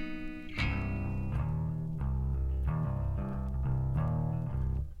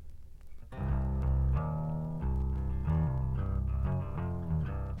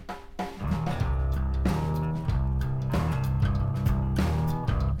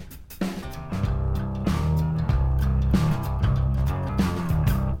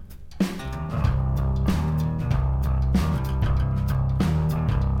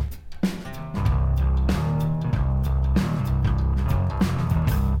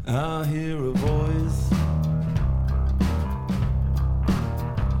 I hear a voice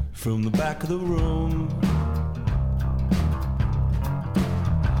from the back of the room.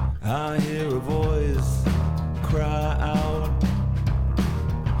 I hear a voice cry out,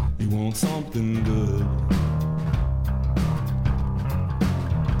 you want something good.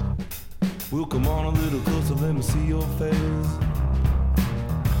 Well, come on a little closer, let me see your face.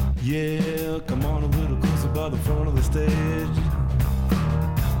 Yeah, come on a little closer by the front of the stage.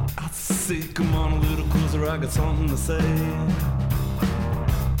 I say, come on a little closer, I got something to say.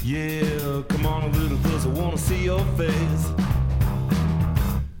 Yeah, come on a little closer, wanna see your face.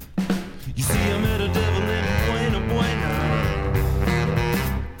 You see, I met a devil in Buena Buena,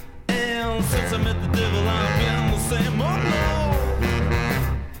 and since I met the devil, I've been the same. Oh no,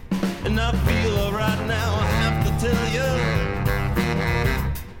 and I feel alright now, I have to tell you,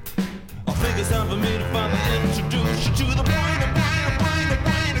 I think it's time for me to finally introduce you to the Buena Buena Buena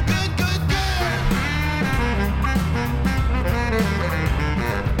Buena good good girl.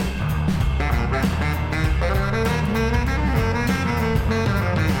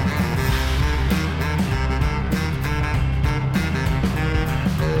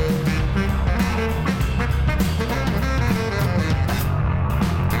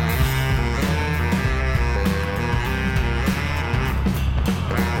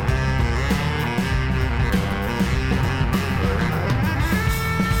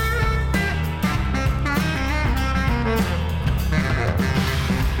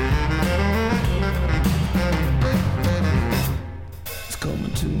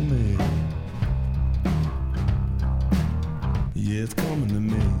 It's coming to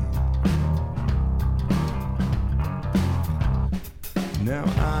me. Now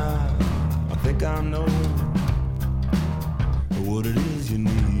I think I know what it is you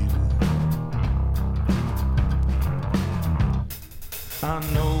need. I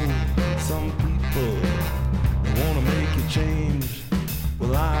know some people wanna make you change.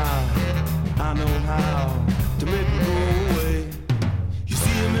 Well, I know how to make it go away. You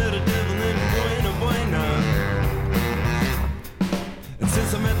see, I met a devil in Buena Buena.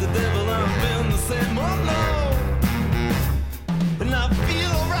 Since I met the devil, I've been the same. Oh no, and I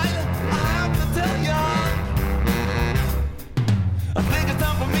feel alright. I have to tell ya, I think it's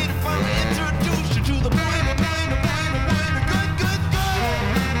time for me to finally introduce you to the Buena Buena Buena Buena good good girl.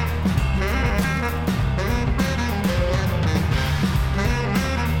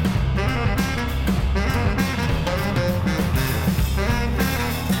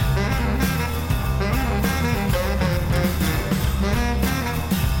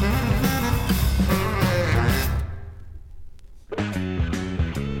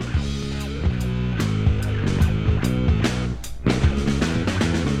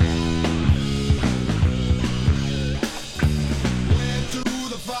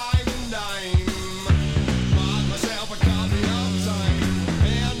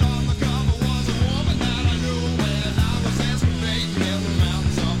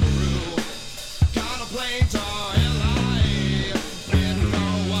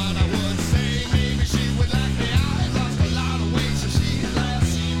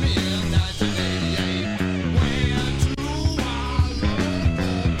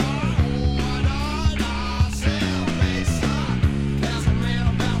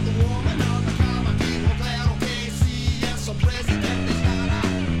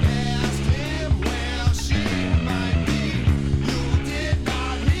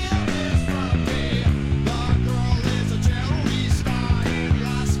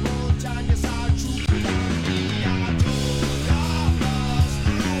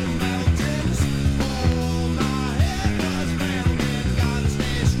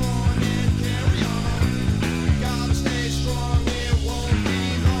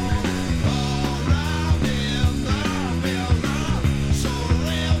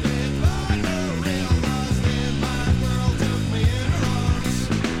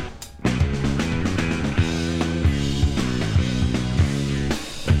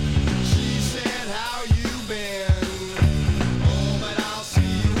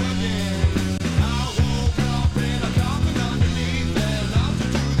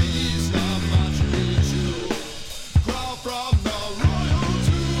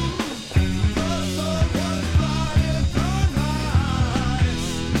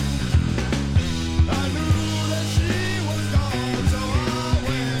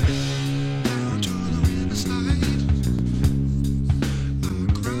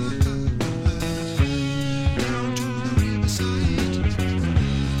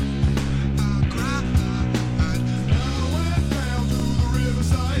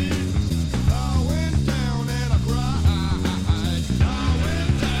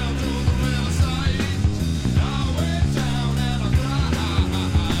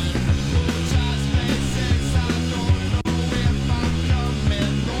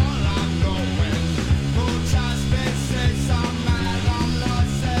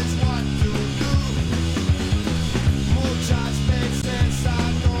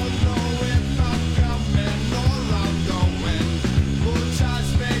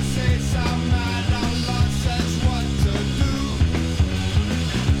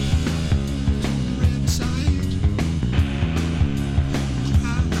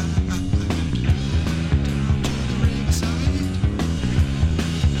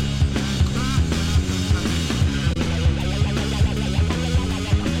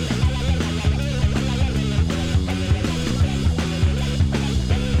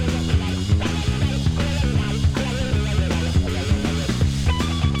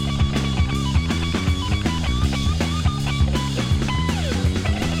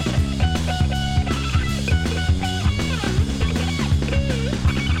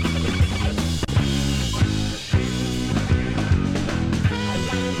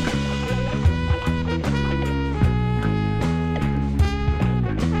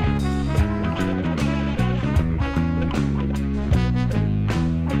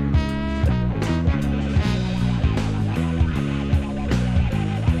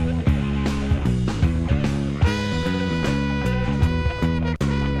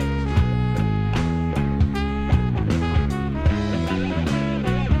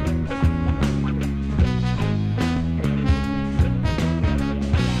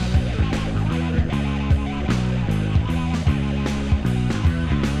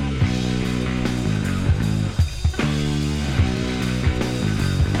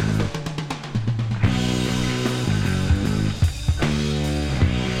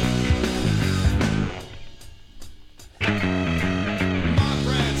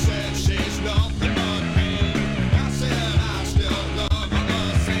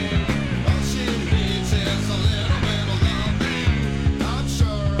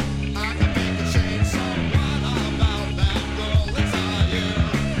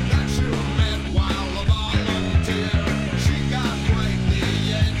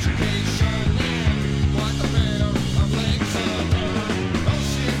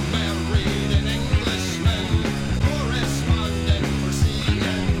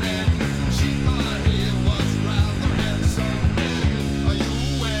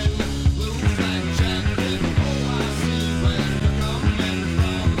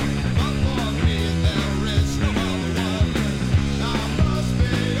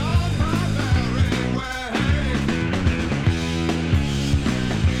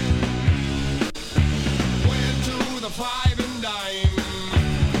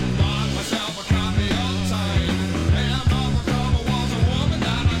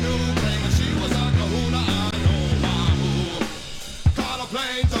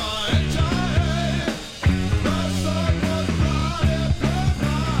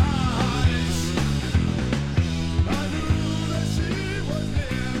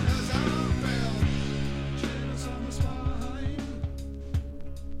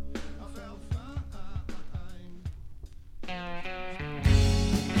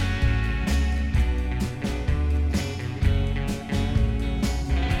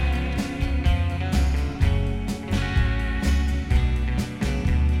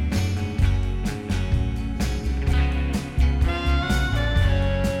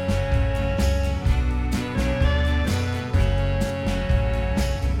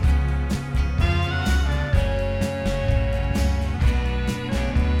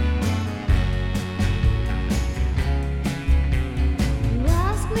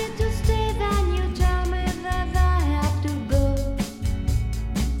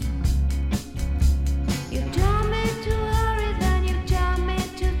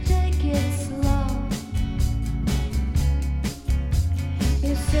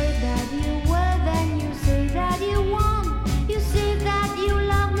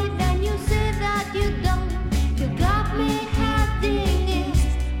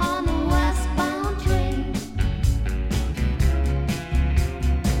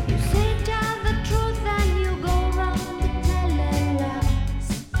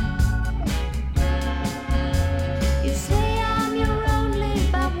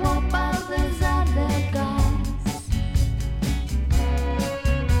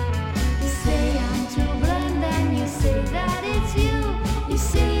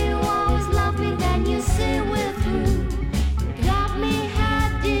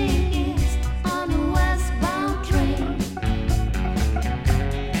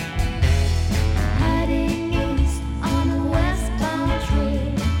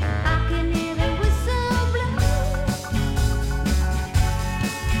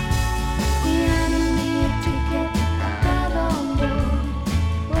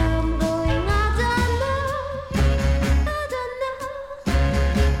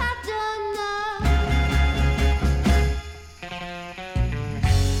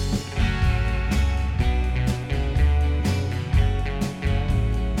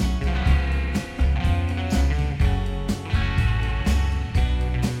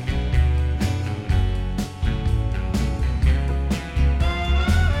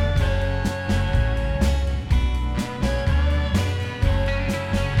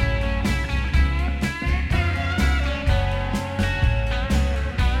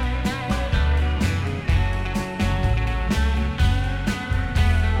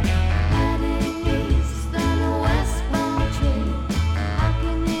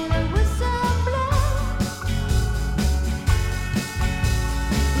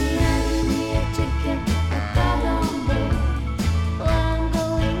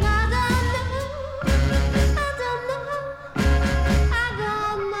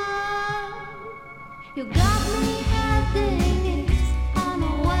 You got me heading on a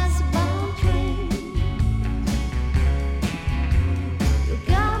westbound train. You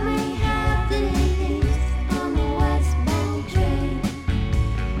got me heading on a westbound train.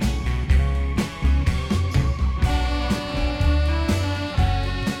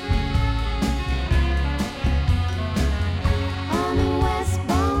 On a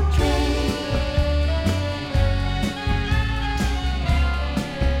westbound train.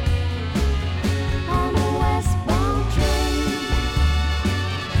 On a westbound train.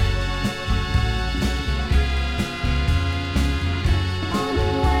 On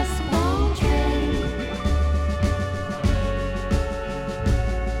a westbound train.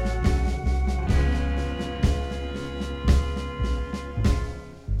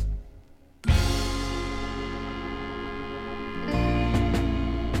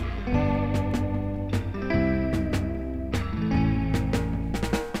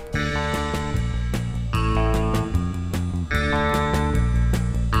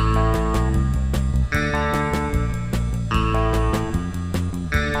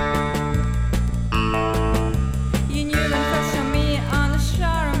 You knew and touched on me on the shore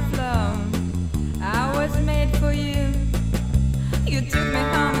and flow. I was made for you. You took me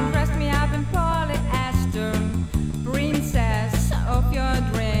home and dressed me up in polyester. Princess of your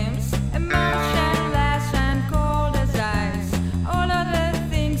dreams, emotionless and cold as ice. All of the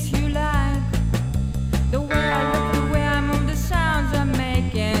things you like. The way I look, the way I move, the sounds I'm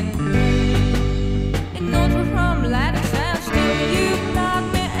making. In ultra from lattice and still you plug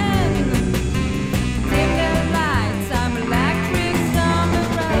me in. Dim the lights, I'm electric, some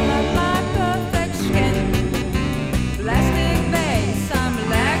umbrella, my perfect skin. Plastic base, I'm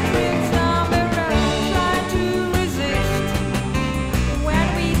electric, some umbrella, try to resist. When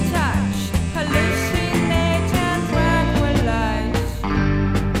we touch, hallucinate and tranquilize.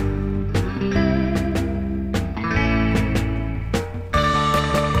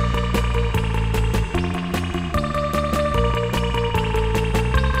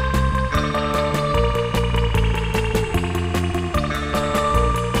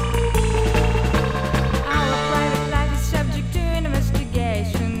 Our private life is subject to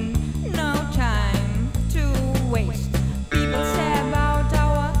investigation. No time to waste. People say about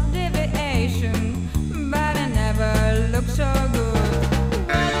our deviation, but I never look so good.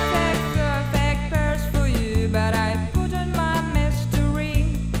 Perfect purse for you, but I put on my mystery.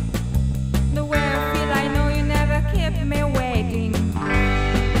 The way I feel, I know you never keep me waiting.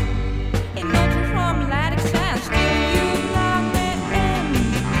 In ultra from lattice and still you lock me in.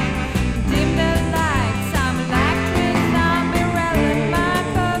 Dim the lights, I'm electric, I'm irrelevant, my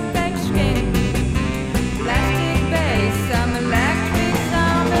perfect skin. Plastic base, I'm electric,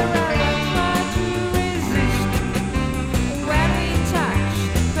 I'm irrelevant, try to resist. When we touch,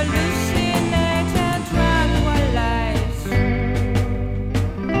 hallucinate and tranquilize.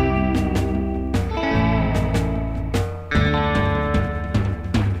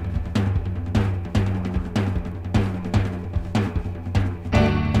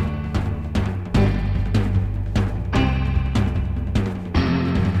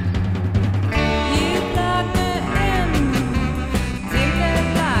 You plug me in. Dim the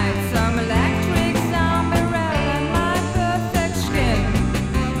lights, I'm electric, I'm irrelevant, my perfect skin.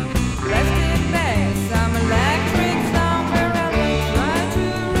 Plastic base, I'm electric, I'm irrelevant, try to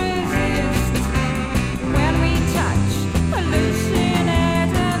resist. When we touch,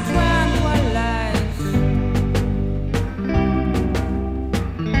 hallucinate and tranquilize.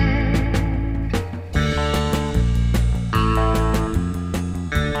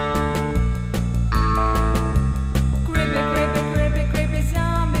 Creepy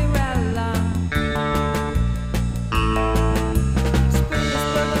zombie-rella.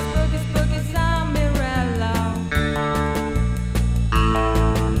 Spooky zombie-rella.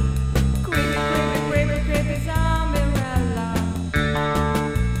 Creepy zombie-rella.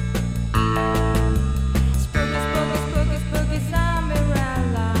 Spooky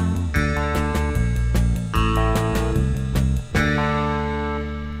zombie-rella.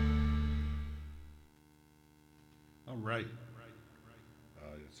 All right.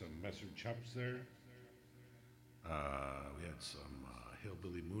 Some Messer Chops there. We had some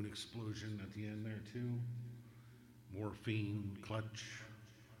Hillbilly Moon Explosion at the end there, too. Morphine, Clutch.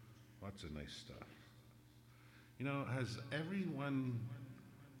 Lots of nice stuff. You know, has everyone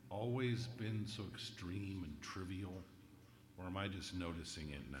always been so extreme and trivial? Or am I just noticing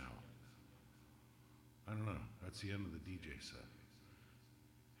it now? I don't know. That's the end of the DJ set.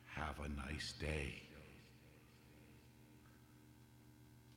 Have a nice day.